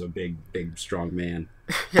 Bogal's a big, strong man.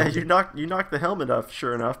 Yeah, you knock the helmet off,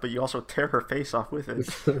 sure enough, but you also tear her face off with it.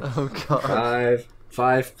 Oh god.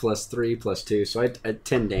 5 plus 3 plus 2, so I had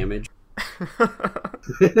 10 damage.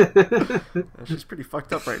 She's pretty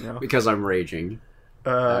fucked up right now. Because I'm raging.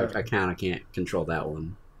 I kind of can't control that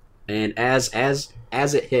one. And as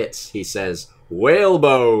it hits, he says,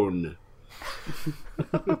 "Whalebone."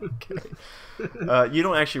 Okay. You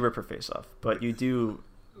don't actually rip her face off, but you do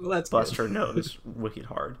bust her nose wicked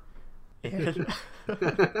hard. And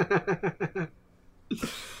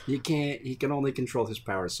He can only control his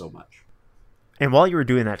powers so much. And while you were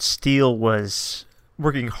doing that, Steel was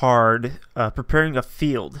working hard, preparing a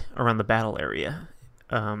field around the battle area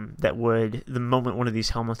that would, the moment one of these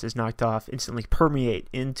helmets is knocked off, instantly permeate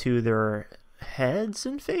into their heads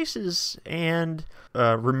and faces and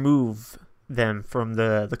remove them from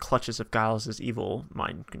the clutches of Giles' evil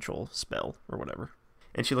mind control spell or whatever.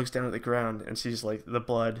 And she looks down at the ground and sees like the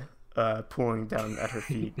blood pooling down at her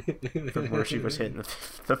feet from where she was hit in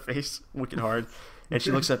the face wicked hard. And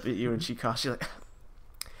she looks up at you and she's like,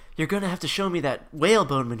 "You're gonna have to show me that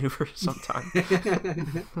whalebone maneuver sometime."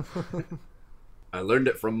 I learned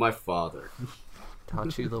it from my father.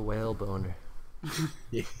 Taught you the whaleboner.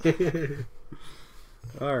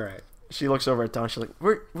 All right. She looks over at Don. She's like,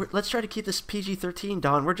 "We're let's try to keep this PG-13,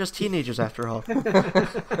 Don. We're just teenagers after all."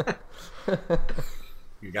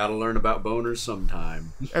 You gotta learn about boners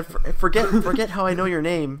sometime. And forget how I know your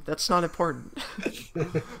name. That's not important.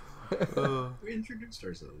 We introduced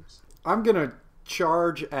ourselves. I'm gonna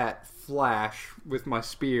charge at Flash with my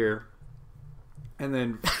spear, and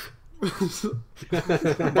then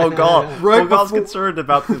Bogal's concerned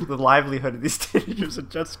about the livelihood of these teenagers, and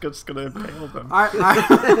Jessica's gonna impale them.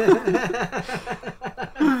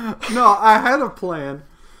 No, I had a plan.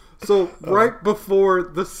 So right before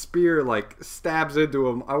the spear like stabs into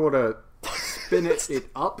him, I want to spin it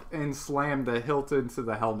up, and slam the hilt into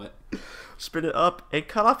the helmet. Spin it up and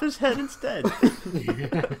cut off his head instead.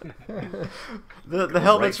 The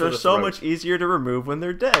helmets for are the so throat. much easier to remove when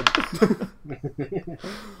they're dead.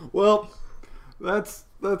 Well, that's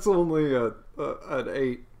only an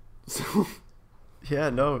 8. So Yeah,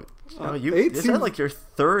 no. You eight is seems- that like your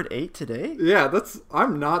third 8 today? yeah,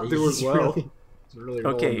 I'm not doing He's well. He's really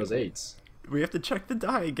rolling Okay. those 8s. We have to check the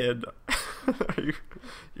die again.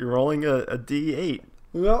 You're rolling a D8.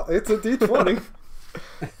 No, it's a D20.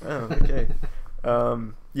 Oh, okay.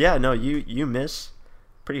 Yeah, no, you miss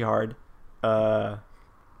pretty hard.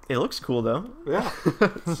 It looks cool though. Yeah.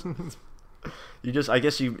 I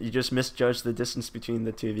guess you just misjudged the distance between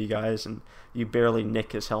the two of you guys, and you barely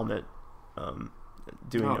nick his helmet,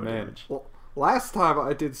 doing Oh no man. damage. Well, last time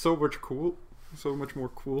I did so much more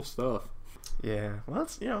cool stuff. Yeah, well,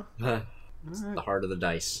 it's It's the heart of the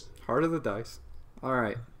dice. Heart of the dice. All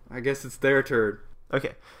right. I guess it's their turn.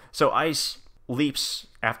 okay. So Ice leaps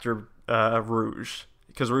after Rouge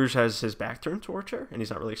because Rouge has his back turned towards her, and he's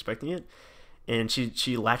not really expecting it. And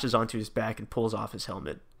she latches onto his back and pulls off his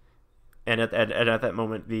helmet. And at that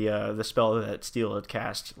moment, the spell that Steel had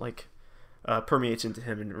cast permeates into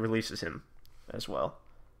him and releases him as well.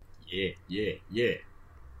 Yeah.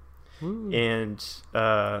 And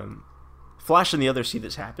Flash and the others see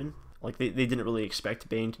this happen. Like they didn't really expect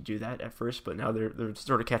Bane to do that at first, but now they're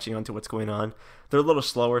sort of catching on to what's going on. They're a little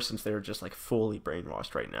slower since they're just like fully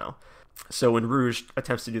brainwashed right now. So when Rouge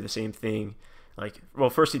attempts to do the same thing,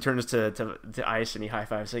 first he turns to Ice and he high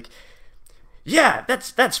fives like, "Yeah,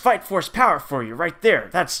 that's Fightforce power for you right there.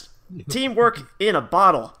 That's teamwork in a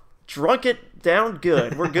bottle. Drunk it down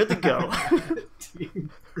good. We're good to go."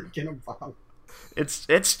 Freaking a bomb. It's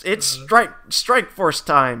strike force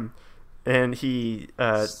time, and he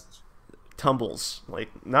tumbles,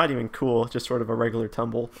 not even cool, just sort of a regular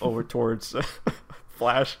tumble over towards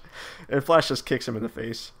Flash, and Flash just kicks him in the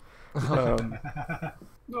face.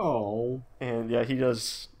 No. And yeah, he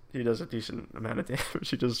does a decent amount of damage.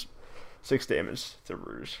 He does 6 damage to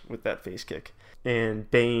Rouge with that face kick, and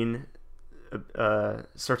Bane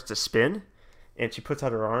starts to spin, and she puts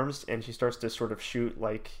out her arms and she starts to sort of shoot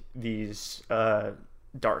these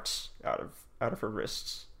darts out of her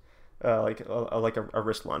wrists, like a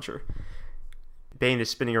wrist launcher. Bane is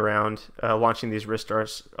spinning around, launching these wrist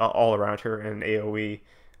darts all around her in AoE,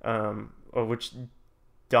 of which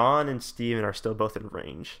Dawn and Steven are still both in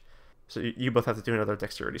range. So you both have to do another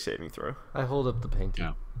dexterity saving throw. I hold up the painting.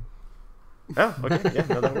 No. Oh, okay. Yeah,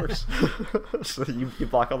 no, that works. So you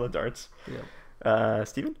block all the darts. Yep.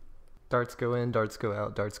 Steven? Darts go in, darts go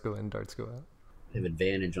out, darts go in, darts go out. I have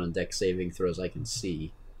advantage on dex saving throws I can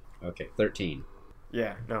see. Okay, 13.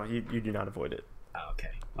 Yeah, no, you do not avoid it. Oh,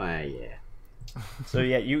 okay. Yeah. So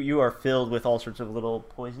yeah, you are filled with all sorts of little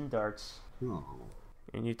poison darts, Oh.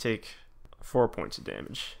 and you take 4 points of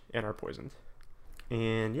damage and are poisoned.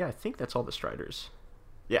 And yeah, I think that's all the Striders.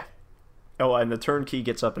 Yeah. Oh, and the turnkey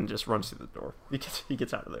gets up and just runs through the door. He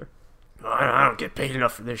gets out of there. I don't get paid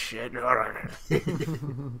enough for this shit.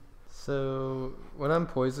 So when I'm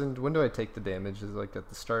poisoned, when do I take the damage? Is it at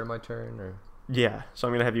the start of my turn or? Yeah, so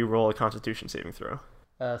I'm gonna have you roll a Constitution saving throw.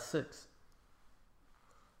 6.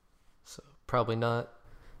 So probably not.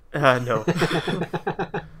 No.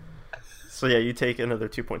 So yeah, you take another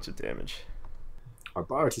 2 points of damage. Our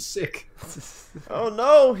bard is sick. Oh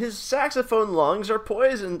no, his saxophone lungs are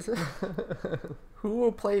poisoned. Who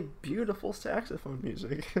will play beautiful saxophone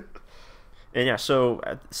music? And yeah, so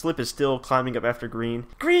Slip is still climbing up after Green.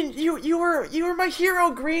 Green, you were my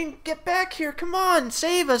hero, Green. Get back here. Come on,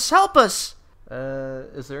 save us, help us.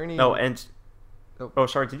 Is there any? Oh, and Oh.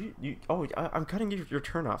 sorry, did you I'm cutting your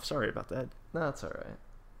turn off. Sorry about that. No, that's all right.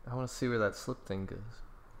 I want to see where that slip thing goes.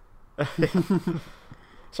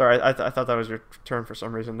 Sorry, I thought that was your turn for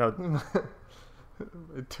some reason. No.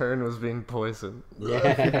 My turn was being poisoned.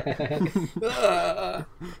 Yeah.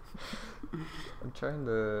 I'm trying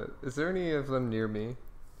to. Is there any of them near me?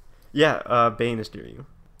 Yeah, Bane is near you.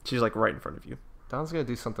 She's right in front of you. Don's gonna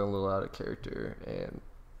do something a little out of character, and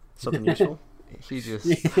Something useful? he just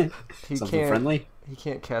he Something can't friendly? he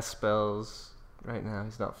can't cast spells right now.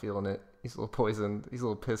 He's not feeling it. He's a little poisoned. He's a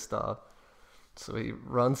little pissed off. So he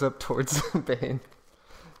runs up towards Bane,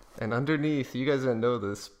 and underneath, you guys didn't know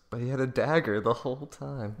this, but he had a dagger the whole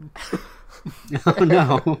time. Oh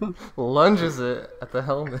no. Lunges it at the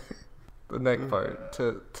helmet, the neck part,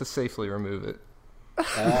 to safely remove it.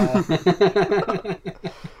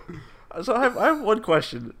 So I have one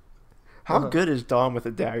question. How Uh-huh. good is Dom with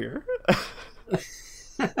a dagger?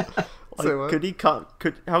 Say what?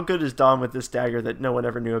 How good is Dom with this dagger that no one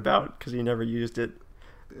ever knew about because he never used it?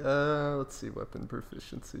 Let's see, weapon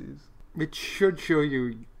proficiencies. It should show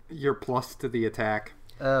you your plus to the attack.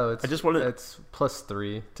 Oh, it's I just wanted- it's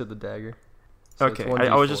 +3 to the dagger. So it's Okay,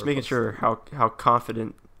 I was just 1d4 making plus sure 3. how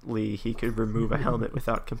confidently he could remove a helmet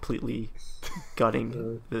without completely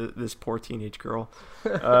gutting this poor teenage girl.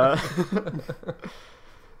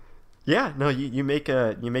 Yeah, no, you make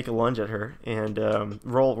a lunge at her and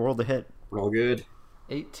roll the hit. Roll good.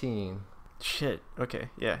 18. Shit. Okay.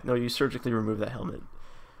 Yeah. No, you surgically remove that helmet.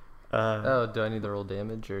 Oh, do I need to roll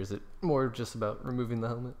damage, or is it more just about removing the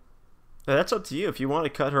helmet? That's up to you. If you want to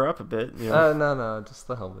cut her up a bit, you know. No, just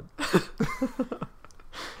the helmet.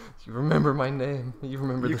 You remember my name. You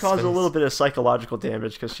remember You the cause a space. little bit of psychological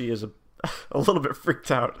damage because she is a little bit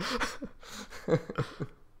freaked out.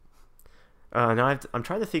 Now I'm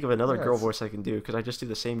trying to think of another girl Yes. voice I can do because I just do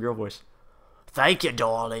the same girl voice. Thank you,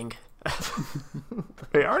 darling.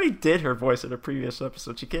 I already did her voice in a previous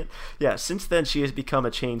episode. She can't. Yeah, since then she has become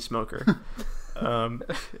a chain smoker,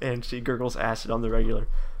 and she gurgles acid on the regular.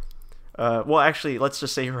 Well, actually, let's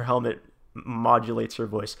just say her helmet modulates her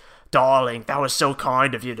voice. Darling, that was so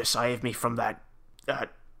kind of you to save me from that.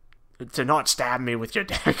 To not stab me with your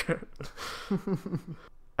dagger.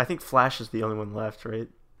 I think Flash is the only one left, right?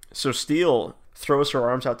 So Steel throws her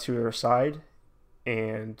arms out to her side,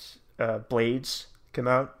 and blades come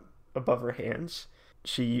out above her hands.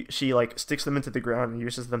 She like sticks them into the ground and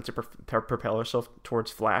uses them to propel herself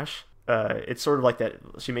towards Flash. It's sort of like that.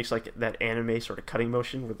 She makes like that anime sort of cutting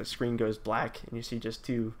motion where the screen goes black and you see just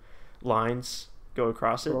two lines go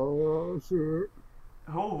across it. Oh, shit.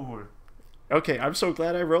 Oh. Okay, I'm so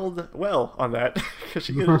glad I rolled well on that because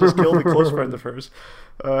she could have just killed a close friend of hers.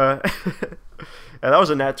 And that was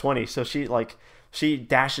a nat 20. So she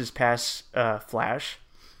dashes past Flash,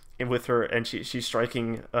 and with her, and she's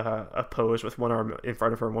striking a pose with one arm in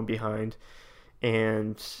front of her and one behind,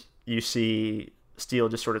 and you see Steel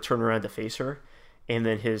just sort of turn around to face her, and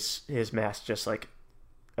then his mask just like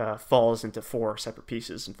falls into 4 separate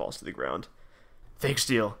pieces and falls to the ground. Thanks,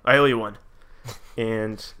 Steel. I owe you one.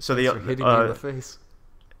 And so Thanks for hitting me in the face.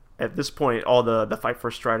 At this point, all the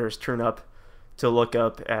Fightforce Striders turn up to look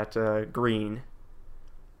up at Green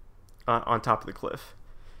on top of the cliff.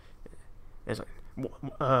 And it's like,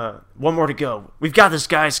 one more to go. We've got this,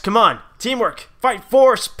 guys. Come on, teamwork, fight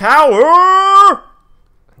force, power.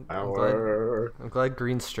 I'm glad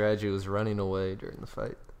Green's strategy was running away during the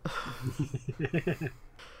fight.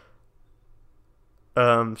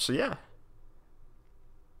 So yeah.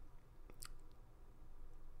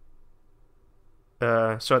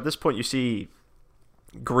 So at this point, you see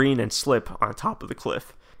Green and Slip on top of the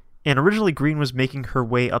cliff. And originally, Green was making her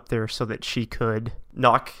way up there so that she could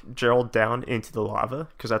knock Jerold down into the lava,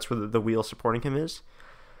 because that's where the wheel supporting him is.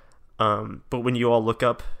 But when you all look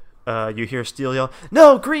up, you hear Steel yell,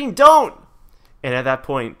 "No, Green, don't!" And at that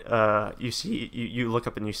point, you look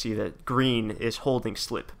up and you see that Green is holding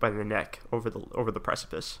Slip by the neck over the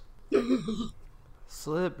precipice.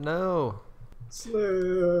 Slip, no.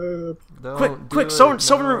 Slip. Don't Quick! do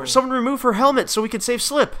Someone remove her helmet so we can save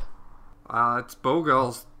Slip. It's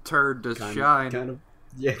Bogal's turn to shine. Kind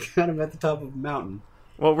of at the top of a mountain.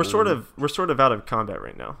 Well, we're sort of out of combat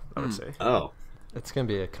right now, I would say. Oh. It's gonna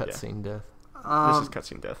be a cutscene death. This is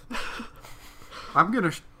cutscene death. I'm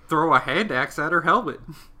gonna throw a hand axe at her helmet.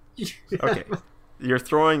 Okay, you're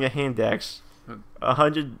throwing a hand axe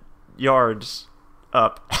 100 yards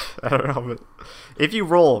up at her helmet. If you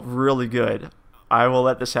roll really good, I will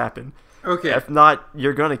let this happen. Okay. If not,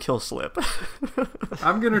 you're gonna kill Slip.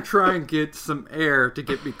 I'm gonna try and get some air to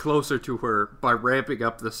get me closer to her by ramping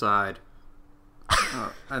up the side,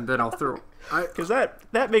 and then I'll throw. Because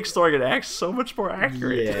that makes throwing an axe so much more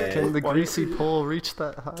accurate. Yeah. Can the greasy pole reach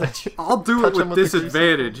that high? I'll do it Touch him with with the greasy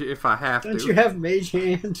disadvantage if I have Don't to. you have mage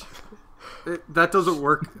hand? That doesn't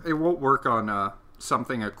work. It won't work on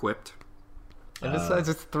something equipped. And besides,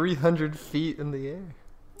 it's 300 feet in the air.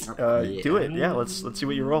 Do it. Yeah, let's see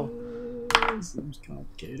what you roll. Seems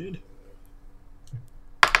complicated.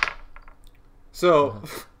 So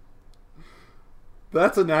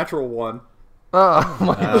that's a natural one. Oh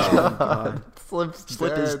my Oh, god. Slip's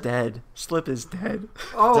Slip dead. is dead. Slip is dead.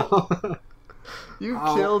 Oh You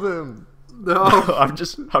Oh. killed him. no! I'm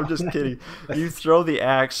just kidding. You throw the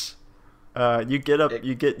axe. You get up.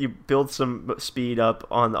 You build some speed up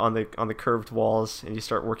on the curved walls, and you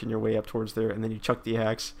start working your way up towards there. And then you chuck the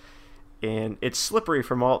axe, and it's slippery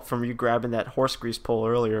from you grabbing that horse grease pole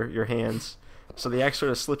earlier. Your hands, so the axe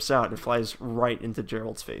sort of slips out and flies right into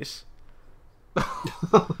Jerold's face.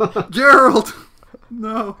 Jerold,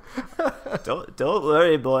 no. Don't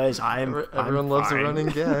worry, boys. Everyone loves fine. a running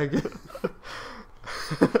gag.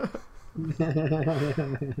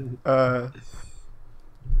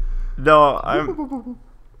 No,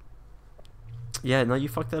 Yeah, no, you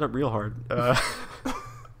fucked that up real hard.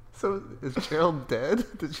 So is Jerold dead?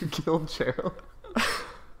 Did you kill Jerold?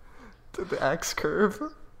 Did the axe curve?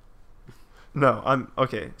 No, I'm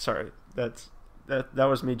okay. Sorry, that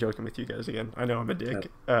was me joking with you guys again. I know I'm a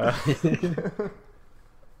dick. I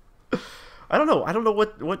don't know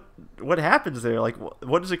what happens there. Like,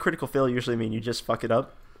 what does a critical fail usually mean? You just fuck it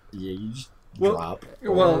up? Yeah, you just Well- drop.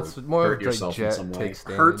 well, or It's more hurt of yourself like in Jet some way. takes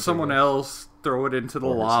damage. Hurt I someone guess. else, throw it into the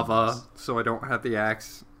Or lava, someone so I don't have the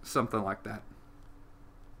axe. Something like that.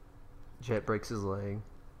 Jet breaks his leg.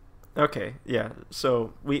 Okay, yeah.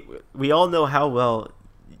 So we all know how well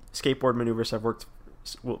skateboard maneuvers have worked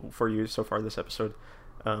for you so far this episode.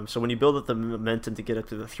 So when you build up the momentum to get up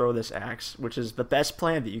to the throw this axe, which is the best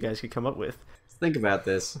plan that you guys could come up with. Think about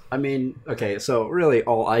this. I mean, okay, so really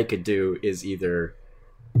all I could do is either,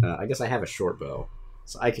 I guess I have a short bow,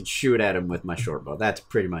 so I could shoot at him with my short bow. That's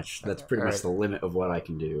pretty much Alright. the limit of what I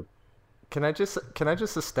can do. Can I just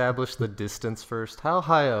establish the distance first? How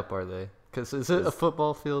high up are they? Because is it a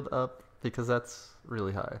football field up? Because that's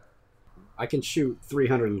really high. I can shoot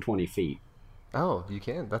 320 feet. Oh, you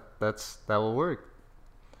can. That will work.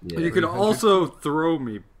 Yeah. You could also throw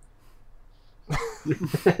me.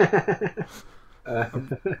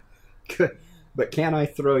 But can I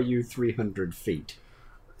throw you 300 feet?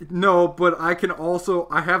 No, but I can also.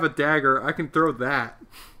 I have a dagger. I can throw that.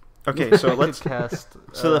 Okay, so I let's. could cast.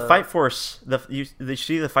 So the Fight Force, you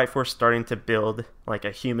see the Fight Force starting to build like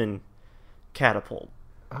a human catapult.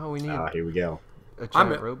 Oh, we need Here we go. a I'm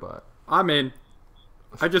giant a- robot. I'm in.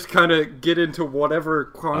 I just kind of get into whatever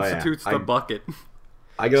constitutes I- the bucket.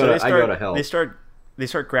 I go to help. They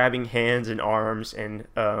start grabbing hands and arms and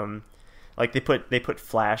like they put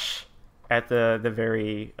Flash at the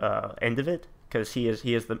very end of it because he's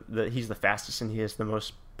the fastest and he has the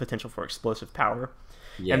most potential for explosive power.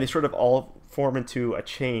 Yeah. And they sort of all form into a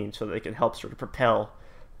chain so that they can help sort of propel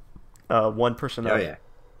one person Oh up. yeah.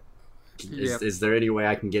 Yep. Is there any way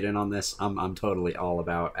I can get in on this? I'm totally all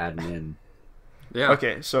about adding in Yeah.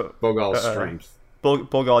 Okay, so Bogal's strength.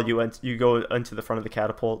 Bogal, you go into the front of the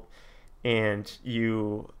catapult, and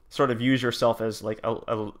you sort of use yourself as like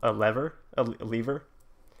a lever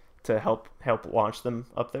to help launch them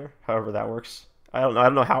up there. However that works. I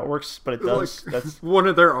don't know how it works, but it does. Like, That's one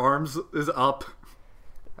of their arms is up.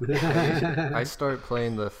 I start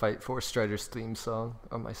playing the Fightforce Striders theme song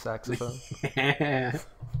on my saxophone,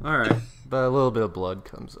 All right. but a little bit of blood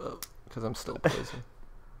comes up because I'm still poisoned.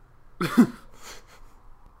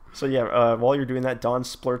 so yeah. While you're doing that, Don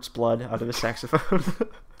splurts blood out of his saxophone,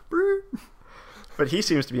 but he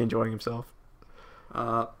seems to be enjoying himself.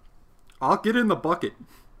 I'll get in the bucket.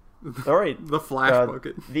 All right, The flash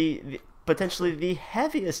bucket. the potentially the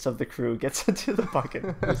heaviest of the crew gets into the bucket.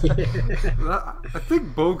 I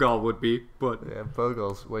think Bogal would be, but Yeah,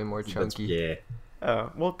 Bogal's way more chunky. Yeah.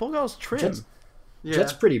 Well, Bogal's trim. Jet's, yeah.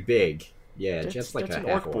 Jet's pretty big. Yeah, Jet's like Jet's a an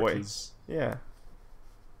half orc boy. He's- Yeah.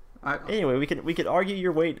 I, Anyway, we could argue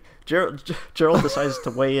your weight. Jerold decides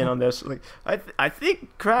to weigh in on this. Like, I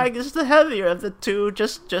think Crag is the heavier of the two.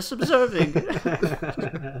 Just observing.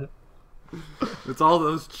 it's all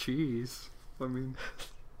those cheese. I mean,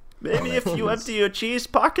 Maybe if you empty your cheese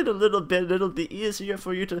pocket a little bit, it'll be easier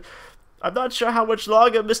for you to. I'm not sure how much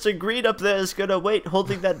longer Mr. Green up there is gonna wait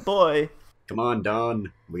holding that boy. Come on,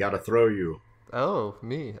 Don. We gotta throw you. Oh,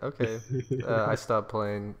 me. Okay. I stop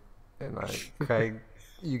playing, and Craig,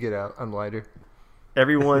 you get out. I'm lighter.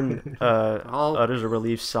 Everyone I'll- utters a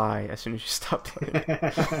relieved sigh as soon as you stop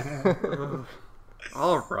playing.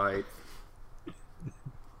 all right.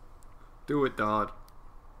 Do it, Dodd.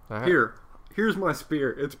 All right. Here's my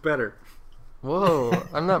spear. It's better. Whoa,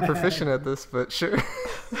 I'm not proficient at this, but sure.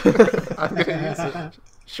 I'm gonna use it.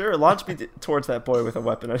 Sure, launch me towards that boy with a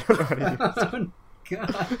weapon. I don't know how to use.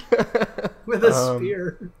 God. With a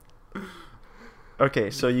spear. Okay,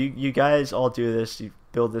 so you guys all do this. You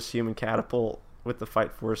build this human catapult with the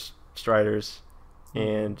Fightforce Striders,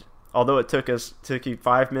 and although it took you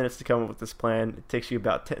 5 minutes to come up with this plan, it takes you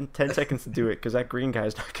about 10 seconds to do it because that green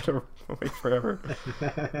guy's not gonna wait forever.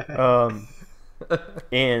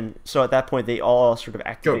 And so at that point, they all sort of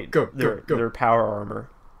activate their power armor,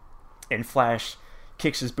 and Flash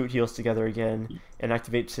kicks his boot heels together again and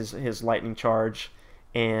activates his lightning charge,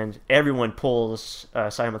 and everyone pulls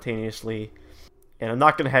simultaneously. And I'm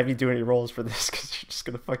not going to have you do any rolls for this because you're just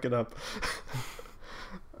going to fuck it up.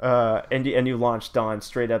 And you launch Dawn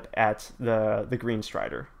straight up at the Green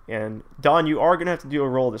Strider. And Dawn, you are going to have to do a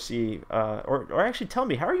roll to see, or actually tell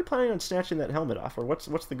me, how are you planning on snatching that helmet off, or what's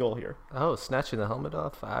the goal here? Oh, snatching the helmet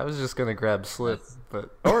off? I was just gonna grab Slip,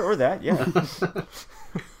 but Or that, yeah.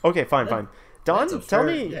 Okay, fine. Dawn, That's a tell fair-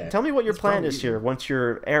 me yeah. tell me what your That's plan probably is here once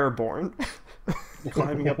you're airborne.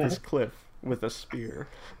 climbing up this cliff with a spear.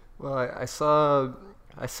 Well, I saw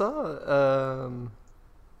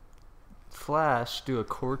Flash do a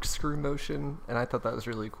corkscrew motion, and I thought that was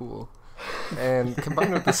really cool. And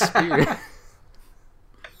combined with the spear,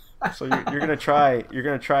 So you're gonna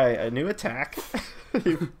try a new attack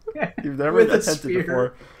you've never With a attempted spear.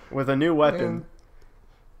 before with a new weapon.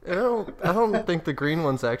 and I don't think the green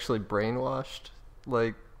one's actually brainwashed.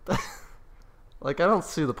 Like I don't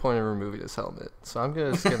see the point of removing his helmet, so I'm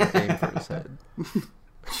just gonna aim for his head.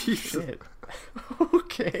 Shit.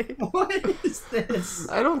 Okay. What is this?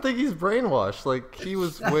 I don't think he's brainwashed. Like, he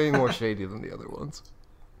was way more shady than the other ones.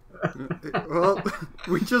 Well,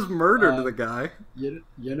 we just murdered the guy. You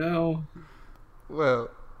know, Well,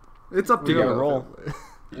 It's up to You you. gotta roll.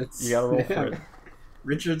 it's, You gotta roll for it.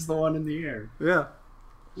 Richard's the one in the air. Yeah.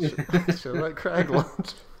 should let Craig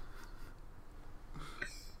launch.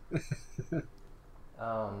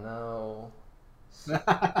 Oh no.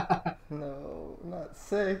 No, not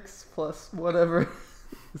 6 plus whatever.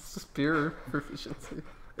 Spear proficiency.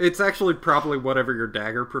 It's actually probably whatever your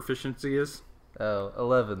dagger proficiency is. Oh,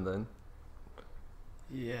 11 then.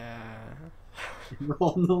 Yeah.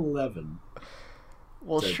 Roll an 11.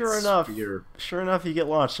 Well, That's sure enough, spear. you get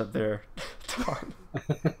launched up there. Darn.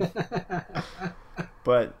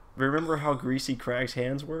 But remember how greasy Crag's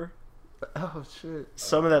hands were? Oh shit.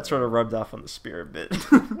 Some of that sort of rubbed off on the spear a bit.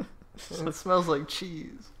 And it smells like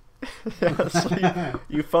cheese. Yeah, so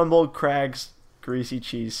you fumbled Crag's greasy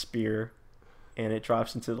cheese spear, and it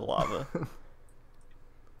drops into the lava.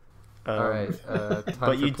 Alright, time but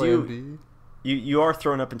for you plan do- B. You are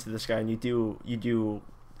thrown up into the sky, and you do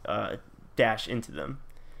dash into them,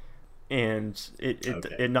 and it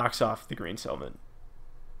Okay. knocks off the green helmet.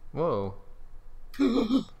 Whoa.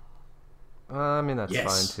 I mean, that's Yes.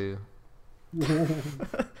 fine too.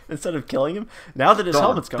 Instead of killing him, now that his Dawn,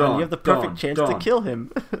 helmet's gone, Dawn, you have the perfect Dawn, chance to Dawn. kill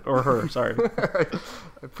him or her. Sorry,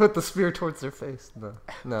 I put the spear towards their face.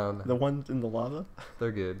 No. the one in the lava.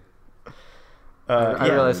 They're good. Yeah. I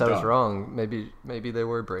realized I was Dawn. wrong. Maybe they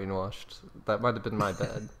were brainwashed. That might have been my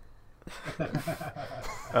bad.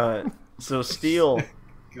 So Steel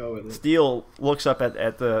Go with it. Steel looks up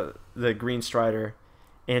at the green strider,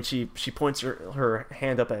 and she points her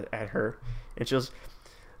hand up at her, and she goes.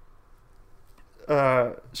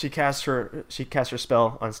 She casts her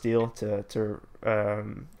spell on Steel to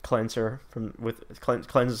cleanse her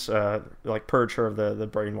cleanse like purge her of the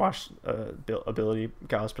brainwash ability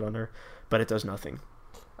Giles put on her, but it does nothing.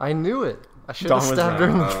 I knew it. I should Dawn have was stabbed her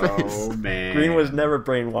in the Oh, face. man. Green was never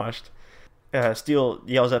brainwashed. Steel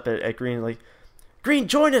yells up at Green like, "Green,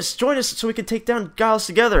 join us so we can take down Giles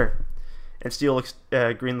together."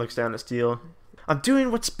 And Green looks down at Steel. "I'm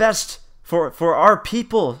doing what's best for our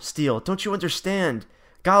people, Steel. Don't you understand?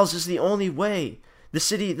 Giles is the only way. The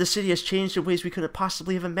city has changed in ways we couldn't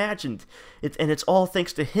possibly have imagined. And it's all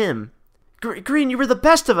thanks to him. Green, you were the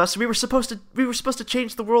best of us. We were supposed to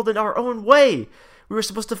change the world in our own way. We were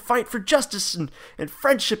supposed to fight for justice and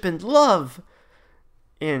friendship and love."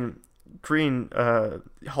 And Green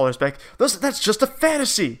hollers back, "That's just a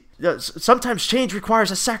fantasy. Sometimes change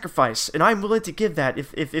requires a sacrifice, and I'm willing to give that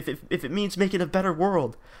if it means making a better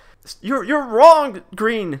world." You're wrong,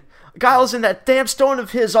 Green. Giles and that damn stone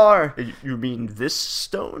of his are. You mean this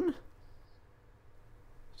stone?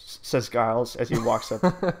 Says Giles as he walks up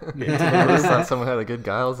I just thought someone had a good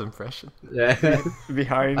Giles impression. Yeah.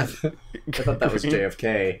 behind. I thought that was Green.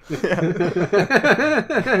 JFK.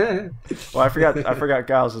 Well, I forgot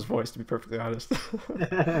Giles' voice, to be perfectly honest.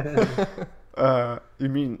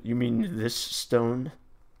 You mean this stone?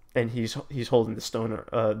 And he's holding the stone,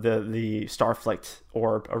 the starflecked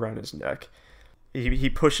orb around his neck. He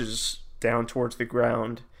pushes down towards the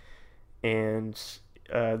ground, and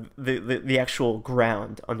the actual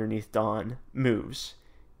ground underneath Dawn moves,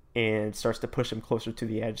 and starts to push him closer to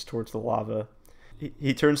the edge towards the lava.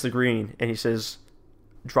 He turns to Green and he says,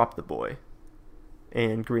 "Drop the boy,"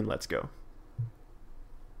 and Green lets go.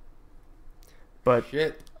 But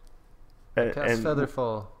Shit. Cast and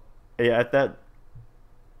Featherfall. yeah, at that.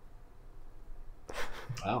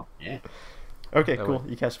 Wow, yeah. Okay, That cool. way.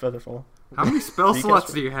 You cast Featherfall. How many spell You slots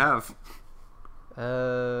cast- do you have? Let's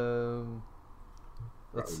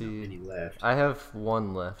Probably not see. many left. I have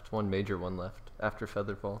one left, one major one left after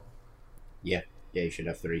Featherfall. Yeah, you should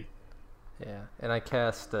have 3. Yeah, and I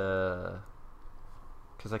cast because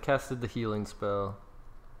I casted the healing spell,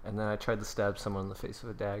 and then I tried to stab someone in the face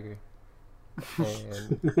with a dagger,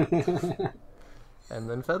 and and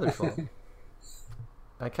then Featherfall.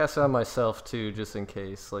 I cast it on myself too, just in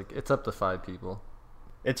case. Like, it's up to 5 people.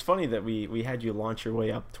 It's funny that we had you launch your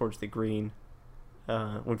way up towards the green,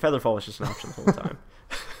 when Featherfall was just an option the whole time.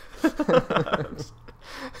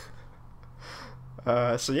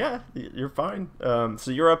 So yeah, you're fine.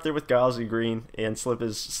 So you're up there with Giles and Green, and Slip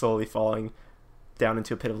is slowly falling down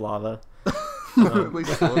into a pit of lava. Literally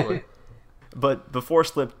slowly. But before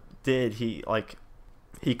Slip did, he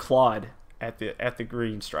clawed at the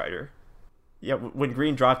Green Strider. Yeah, when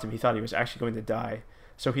Green dropped him, he thought he was actually going to die.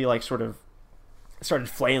 So he sort of started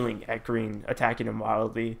flailing at Green, attacking him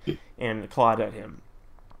wildly, and clawed at him.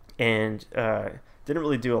 And didn't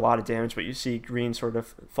really do a lot of damage, but you see Green sort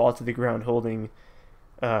of fall to the ground holding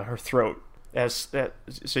her throat.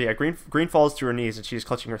 Green falls to her knees, and she's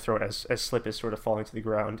clutching her throat as Slip is sort of falling to the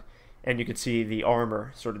ground. And you can see the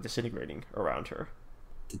armor sort of disintegrating around her.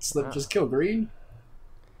 Did Slip just kill Green?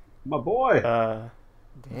 My boy.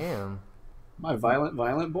 Damn. My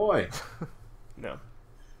violent boy. No.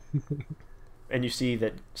 And you see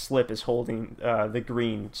that Slip is holding the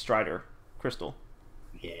Green Strider crystal.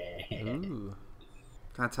 Yeah. Ooh.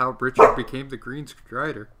 That's how Richard became the Green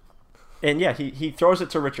Strider. And yeah, he throws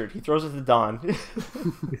it to Richard. He throws it to Don.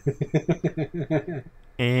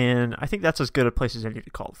 And I think that's as good a place as any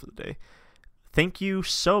to call it for the day. Thank you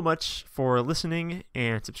so much for listening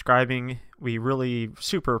and subscribing. We really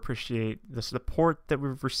super appreciate the support that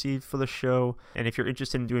we've received for the show. And if you're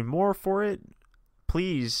interested in doing more for it,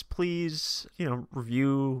 please,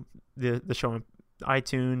 review the show on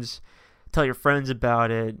iTunes. Tell your friends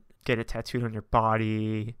about it. Get it tattooed on your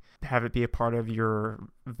body. Have it be a part of your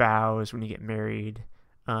vows when you get married.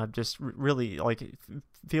 Just really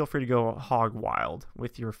feel free to go hog wild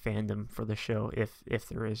with your fandom for the show if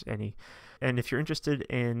there is any. And if you're interested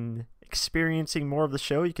in experiencing more of the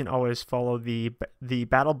show, you can always follow the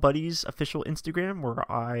Battle Buddies official Instagram, where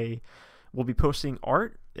I will be posting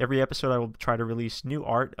art. Every episode I will try to release new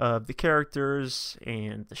art of the characters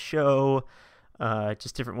and the show,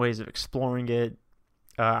 just different ways of exploring it.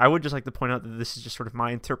 I would just like to point out that this is just sort of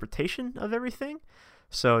my interpretation of everything.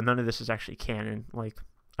 So none of this is actually canon.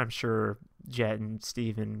 I'm sure Jet and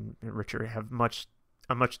Steve and Richard have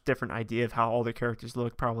a much different idea of how all the characters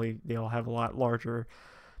look. Probably they all have a lot larger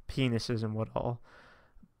penises and what all.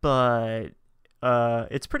 But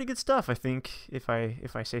it's pretty good stuff, I think, if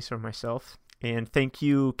I say so myself. And thank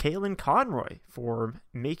you, Caitlin Conroy, for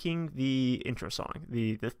making the intro song,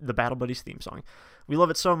 the Battle Buddies theme song. We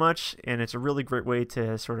love it so much, and it's a really great way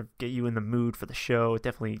to sort of get you in the mood for the show. It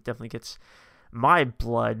definitely gets my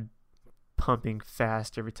blood pumping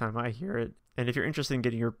fast every time I hear it. And if you're interested in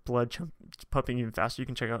getting your blood pumping even faster, you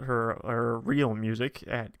can check out her real music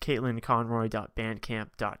at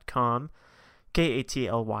caitlinconroy.bandcamp.com.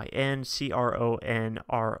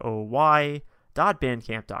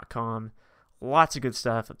 caitlinconroy.bandcamp.com. Lots of good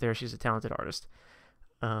stuff up there. She's a talented artist.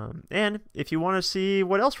 And if you want to see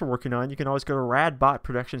what else we're working on, you can always go to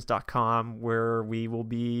radbotproductions.com, where we will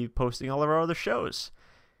be posting all of our other shows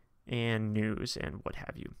and news and what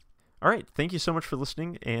have you. All right. Thank you so much for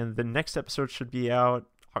listening. And the next episode should be out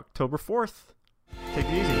October 4th. Take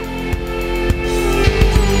it easy.